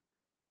moved.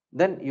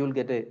 then you will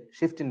get a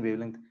shift in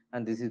wavelength,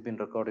 and this has been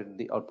recorded in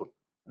the output.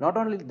 Not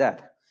only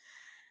that,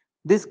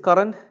 this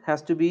current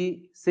has to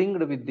be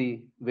synced with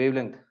the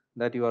wavelength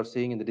that you are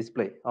seeing in the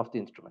display of the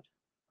instrument.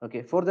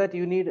 Okay, for that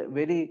you need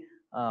very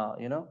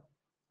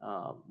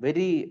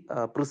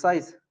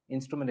precise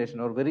instrumentation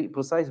or very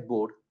precise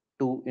board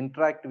to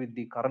interact with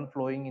the current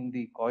flowing in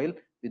the coil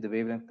with the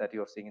wavelength that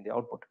you are seeing in the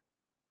output.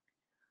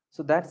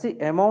 So that's the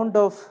amount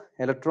of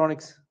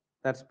electronics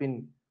that's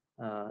been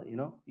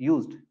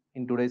used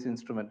in today's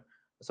instrument,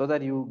 so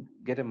that you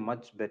get a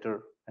much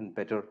better and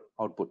better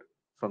output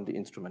from the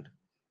instrument.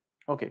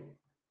 Okay,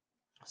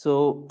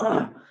 so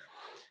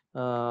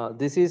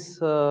this is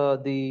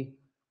the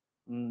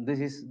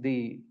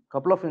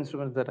couple of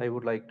instruments that I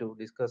would like to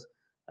discuss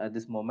at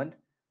this moment,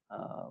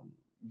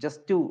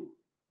 just to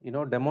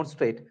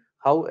demonstrate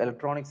how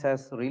electronics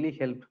has really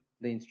helped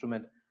the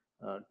instrument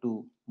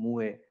to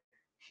move a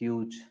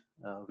huge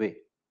way.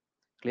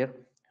 Clear?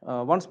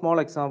 One small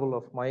example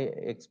of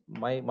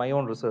my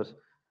own research.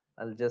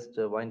 I'll just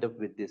wind up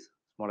with this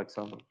small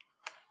example.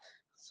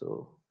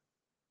 So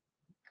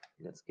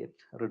let's get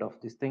rid of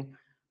this thing.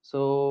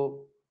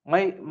 So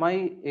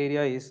my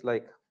area is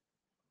like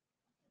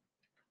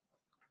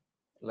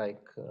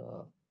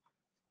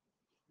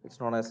it's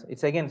known as,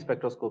 it's again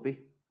spectroscopy.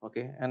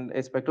 Okay, and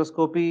a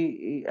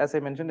spectroscopy, as I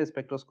mentioned, a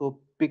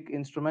spectroscopic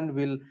instrument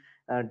will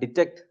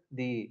detect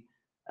the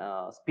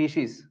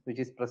species which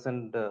is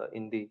present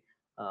in the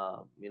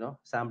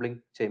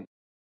sampling chamber.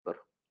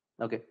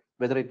 Okay,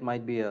 whether it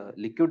might be a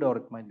liquid or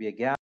it might be a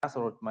gas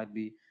or it might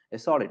be a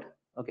solid.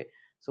 Okay,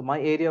 so my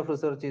area of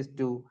research is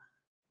to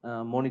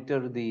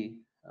monitor the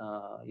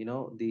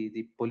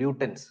the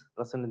pollutants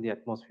present in the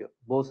atmosphere,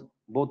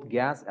 both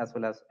gas as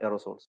well as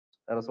aerosols.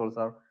 Aerosols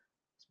are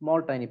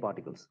small tiny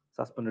particles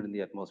suspended in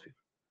the atmosphere.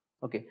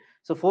 Okay,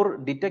 so for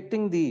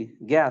detecting the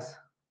gas,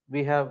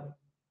 we have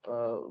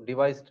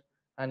devised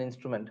an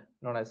instrument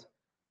known as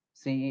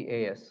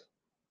CEAS,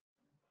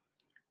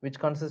 which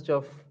consists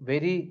of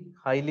very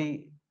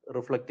highly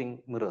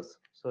reflecting mirrors.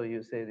 So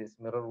you say this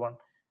mirror 1,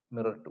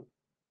 mirror 2.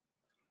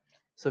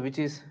 So which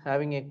is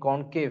having a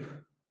concave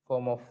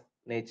form of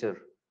nature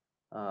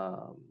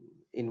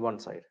in one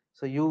side.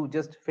 So you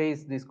just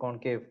face these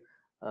concave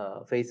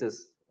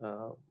faces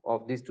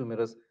of these two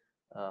mirrors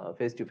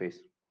face to face.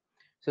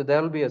 So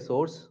there will be a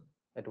source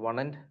at one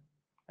end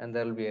and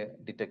there will be a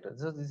detector.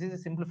 So this is a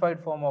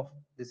simplified form of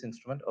this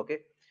instrument. Okay,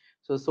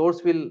 so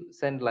source will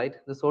send light.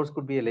 The source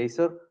could be a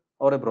laser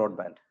or a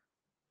broadband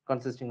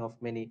consisting of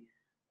many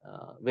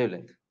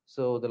wavelength.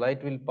 So the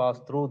light will pass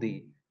through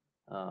the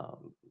uh,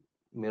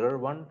 mirror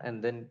 1,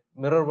 and then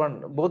mirror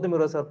 1, both the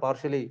mirrors are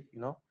partially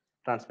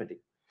transmitting.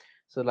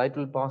 So light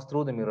will pass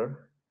through the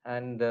mirror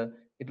and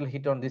it will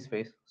hit on this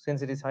face.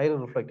 Since it is highly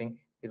reflecting,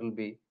 it will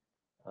be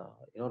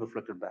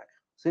reflected back.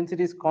 Since it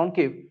is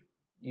concave,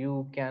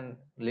 you can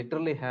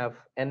literally have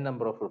n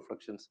number of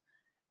reflections,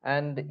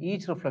 and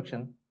each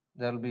reflection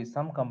there will be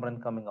some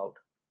component coming out,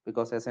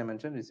 because as I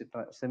mentioned, it's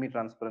a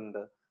semi-transparent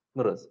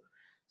mirrors.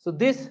 So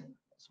this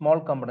small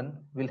component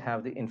will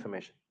have the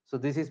information. So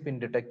this has been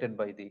detected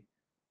by the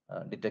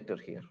detector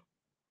here.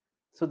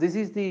 So this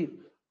is the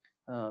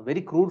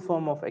very crude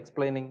form of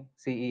explaining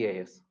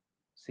CEAS.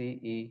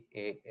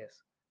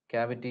 CEAS,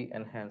 cavity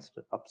enhanced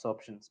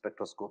absorption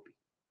spectroscopy.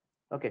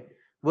 Okay,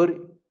 where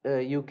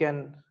you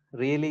can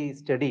really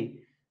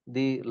study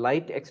the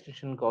light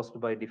extinction caused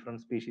by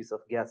different species of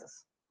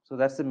gases. So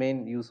that's the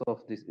main use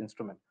of this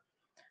instrument.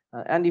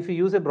 And if you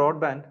use a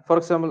broadband, for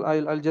example,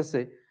 I'll just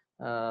say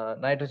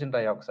nitrogen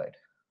dioxide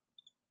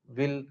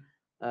will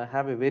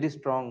have a very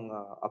strong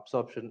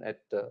absorption at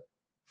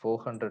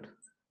 400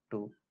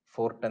 to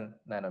 410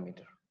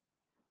 nanometer.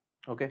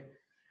 Okay,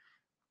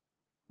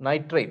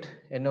 nitrate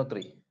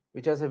NO3,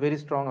 which has a very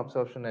strong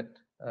absorption at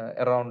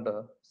around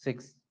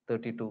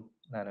 632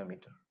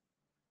 nanometer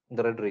in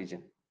the red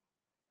region.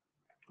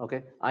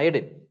 Okay,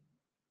 iodine,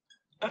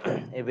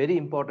 a very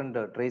important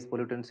trace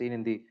pollutant seen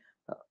in the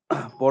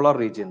polar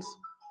regions,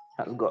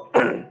 has got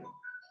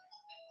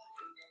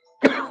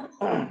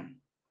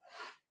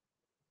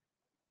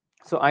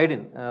so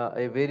iodine,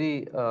 a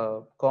very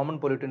common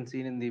pollutant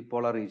seen in the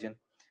polar region,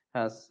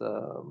 has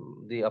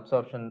the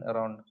absorption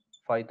around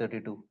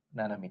 532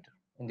 nanometer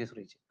in this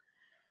region.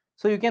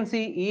 So you can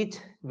see each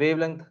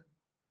wavelength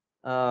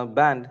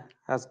band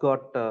has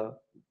got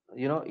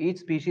each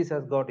species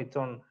has got its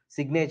own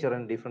signature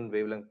and different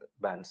wavelength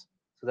bands.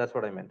 So that's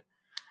what I meant.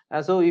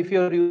 So if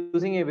you're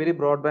using a very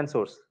broadband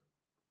source,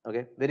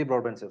 okay, very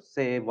broadband source,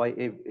 say a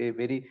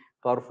very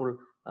powerful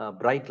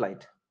bright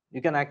light,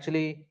 you can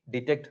actually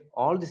detect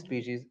all the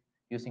species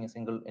using a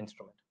single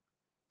instrument.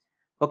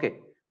 Okay,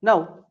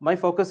 now my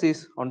focus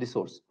is on the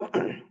source.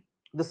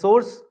 The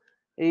source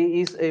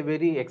is a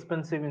very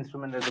expensive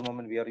instrument at the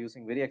moment. We are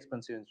using very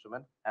expensive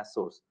instrument as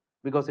source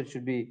because it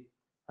should be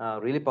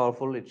really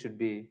powerful. It should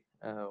be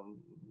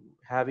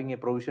having a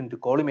provision to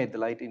collimate the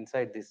light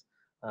inside this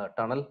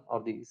tunnel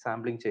or the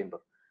sampling chamber.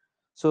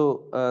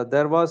 So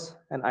there was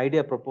an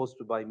idea proposed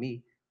by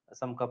me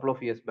some couple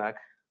of years back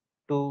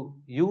to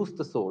use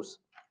the source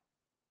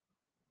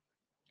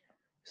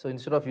So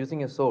instead of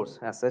using a source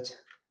as such,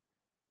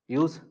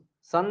 use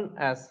sun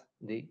as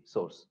the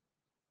source,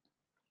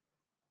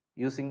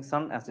 using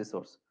sun as the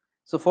source.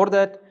 So for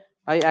that,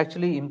 I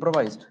actually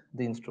improvised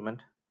the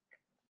instrument.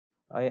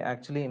 I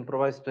actually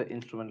improvised the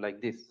instrument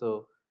like this.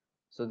 So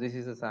this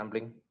is a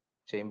sampling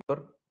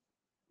chamber.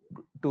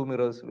 Two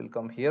mirrors will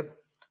come here,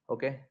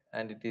 okay,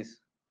 and it is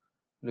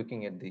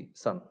looking at the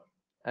sun,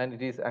 and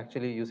it is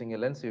actually using a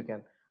lens. You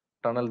can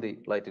tunnel the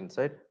light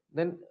inside.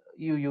 Then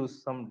you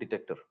use some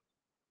detector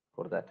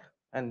for that,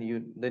 and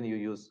you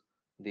use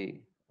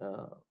the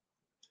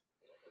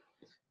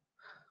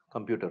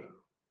computer.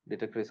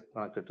 Detector is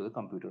connected to the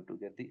computer to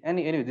get the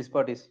anyway. This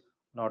part is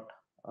not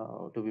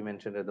to be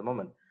mentioned at the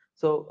moment.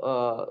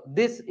 So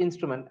this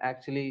instrument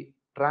actually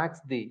tracks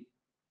the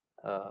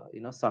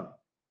sun.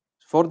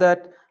 For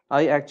that,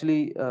 I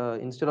actually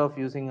instead of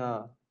using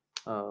a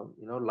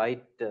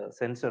light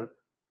sensor,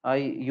 I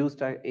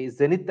used a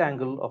zenith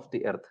angle of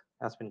the Earth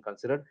has been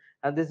considered,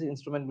 and this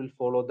instrument will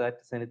follow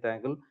that zenith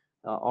angle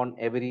on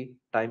every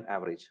time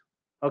average.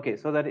 Okay,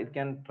 so that it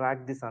can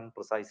track the sun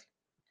precisely.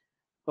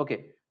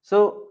 Okay,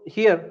 so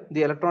here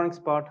the electronics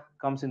part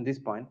comes in this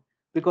point,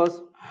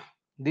 because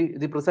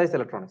the precise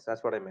electronics,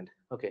 that's what I meant.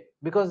 Okay,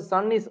 because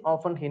sun is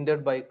often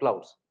hindered by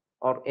clouds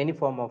or any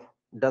form of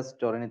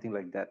dust or anything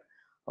like that,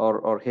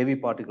 or heavy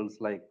particles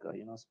like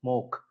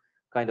smoke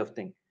kind of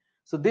thing.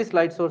 So this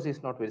light source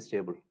is not very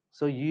stable.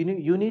 So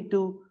you need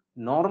to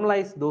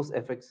normalize those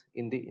effects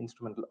in the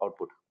instrumental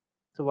output.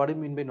 So what do you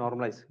mean by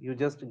normalize? You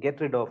just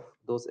get rid of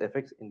those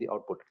effects in the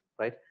output,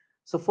 right?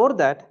 So for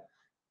that,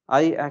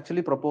 I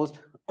actually proposed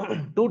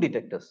two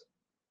detectors.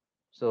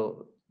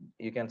 So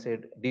you can say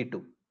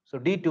D2. So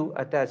D2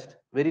 attached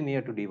very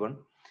near to D1,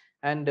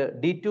 and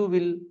D2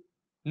 will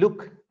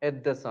look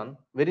at the sun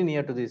very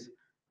near to this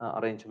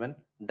arrangement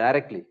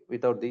directly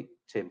without the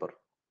chamber,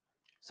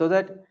 so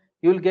that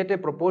you will get a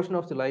proportion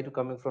of the light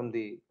coming from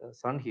the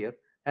sun here,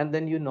 and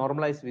then you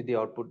normalize with the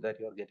output that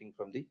you are getting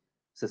from the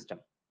system.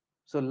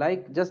 So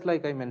just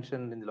like I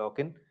mentioned in the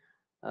lock-in,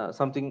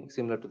 something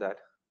similar to that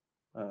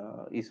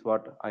is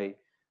what I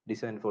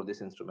designed for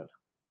this instrument.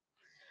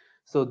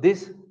 So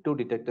these two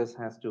detectors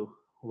has to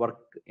work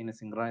in a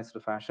synchronized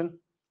fashion.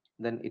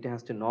 Then it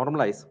has to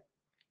normalize.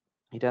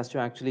 It has to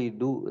actually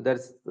do,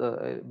 there's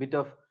a bit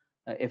of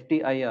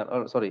FTIR,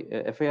 or sorry,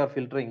 FIR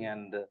filtering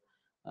and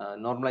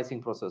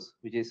normalizing process,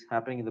 which is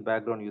happening in the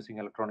background using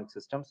electronic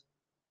systems.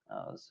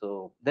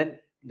 So then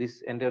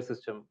this entire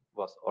system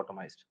was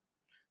automized.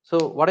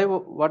 So what I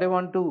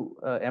want to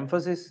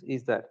emphasize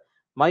is that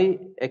my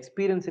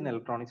experience in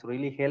electronics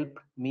really helped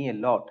me a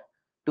lot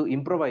to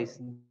improvise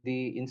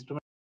the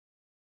instrument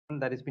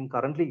that is being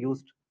currently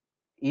used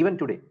even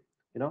today,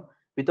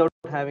 without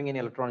having any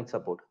electronic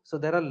support. So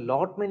there are a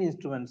lot many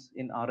instruments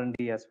in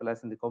R&D as well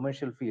as in the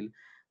commercial field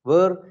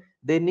where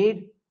they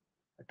need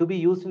to be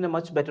used in a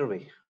much better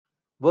way,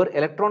 where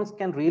electronics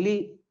can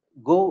really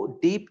go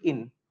deep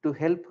in to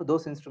help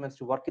those instruments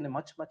to work in a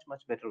much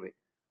better way.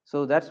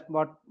 So that's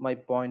what my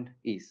point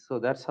is. So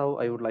that's how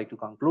I would like to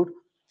conclude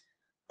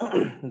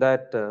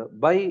that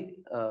by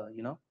uh,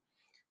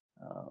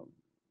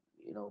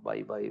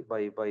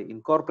 by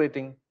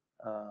incorporating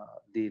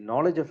the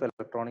knowledge of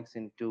electronics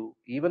into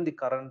even the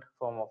current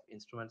form of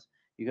instruments,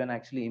 you can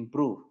actually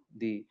improve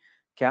the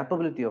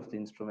capability of the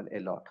instrument a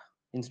lot.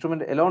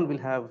 Instrument alone will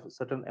have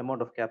certain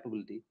amount of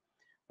capability,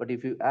 but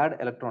if you add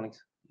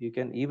electronics, you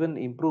can even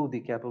improve the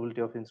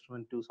capability of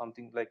instrument to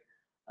something like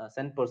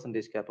 10%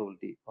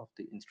 capability of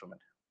the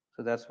instrument.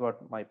 So that's what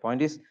my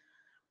point is.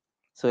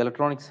 So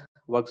electronics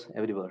works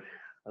everywhere.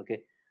 Okay,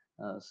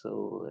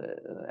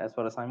 as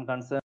far as I'm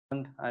concerned,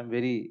 I'm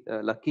very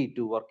lucky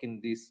to work in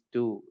these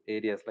two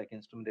areas like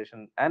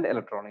instrumentation and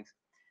electronics,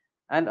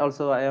 and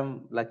also I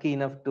am lucky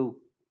enough to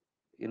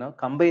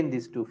combine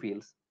these two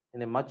fields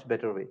in a much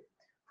better way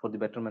for the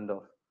betterment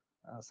of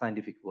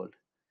scientific world.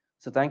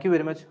 So thank you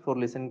very much for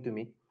listening to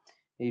me.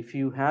 If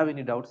you have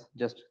any doubts,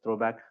 just throw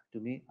back to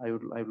me. I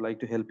would like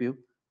to help you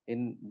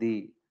in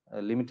the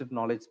limited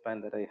knowledge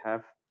span that I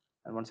have.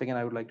 And once again,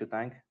 I would like to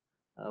thank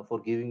for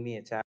giving me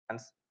a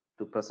chance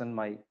to present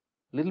my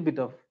little bit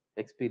of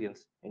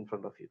experience in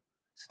front of you.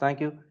 So thank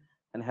you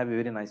and have a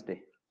very nice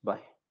day. Bye.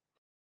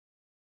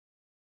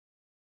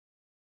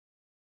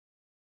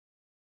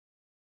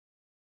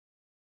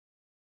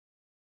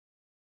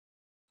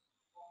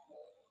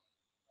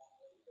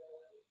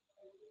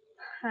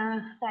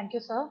 Thank you,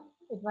 sir.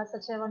 It was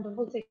such a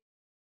wonderful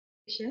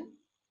session.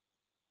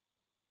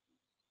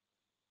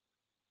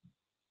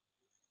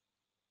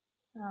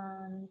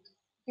 And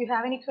if you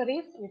have any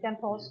queries, you can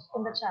post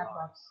in the chat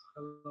box.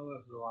 Hello,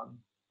 everyone.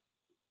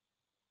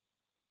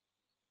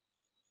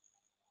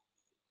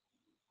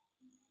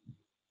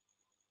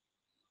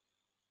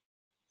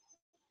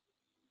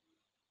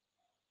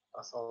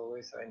 As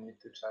always, I need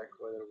to check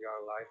whether we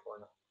are live or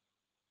not.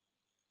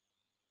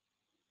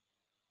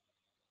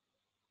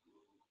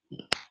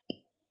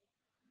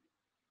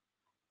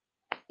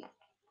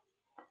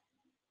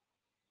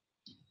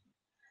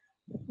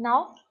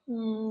 Now,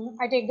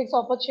 I take this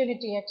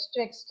opportunity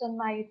to extend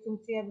my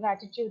sincere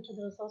gratitude to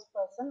the resource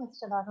person,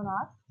 Mr. Arun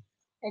R,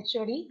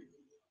 HOD,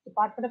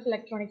 Department of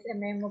Electronics,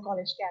 M.A.M.O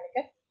College,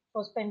 Calicut,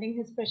 for spending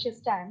his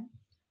precious time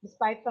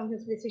despite from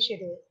his busy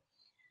schedule.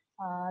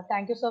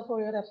 Thank you, sir, for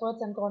your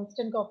efforts and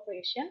constant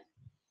cooperation.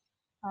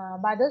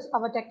 By this,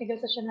 our technical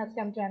session has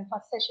come to an end.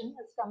 First session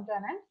has come to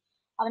an end.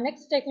 Our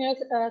next technical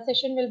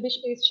session will be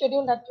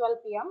scheduled at 12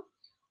 p.m.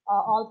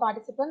 All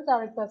participants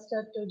are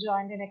requested to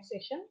join the next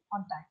session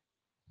on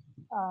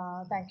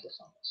time. Thank you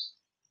so much.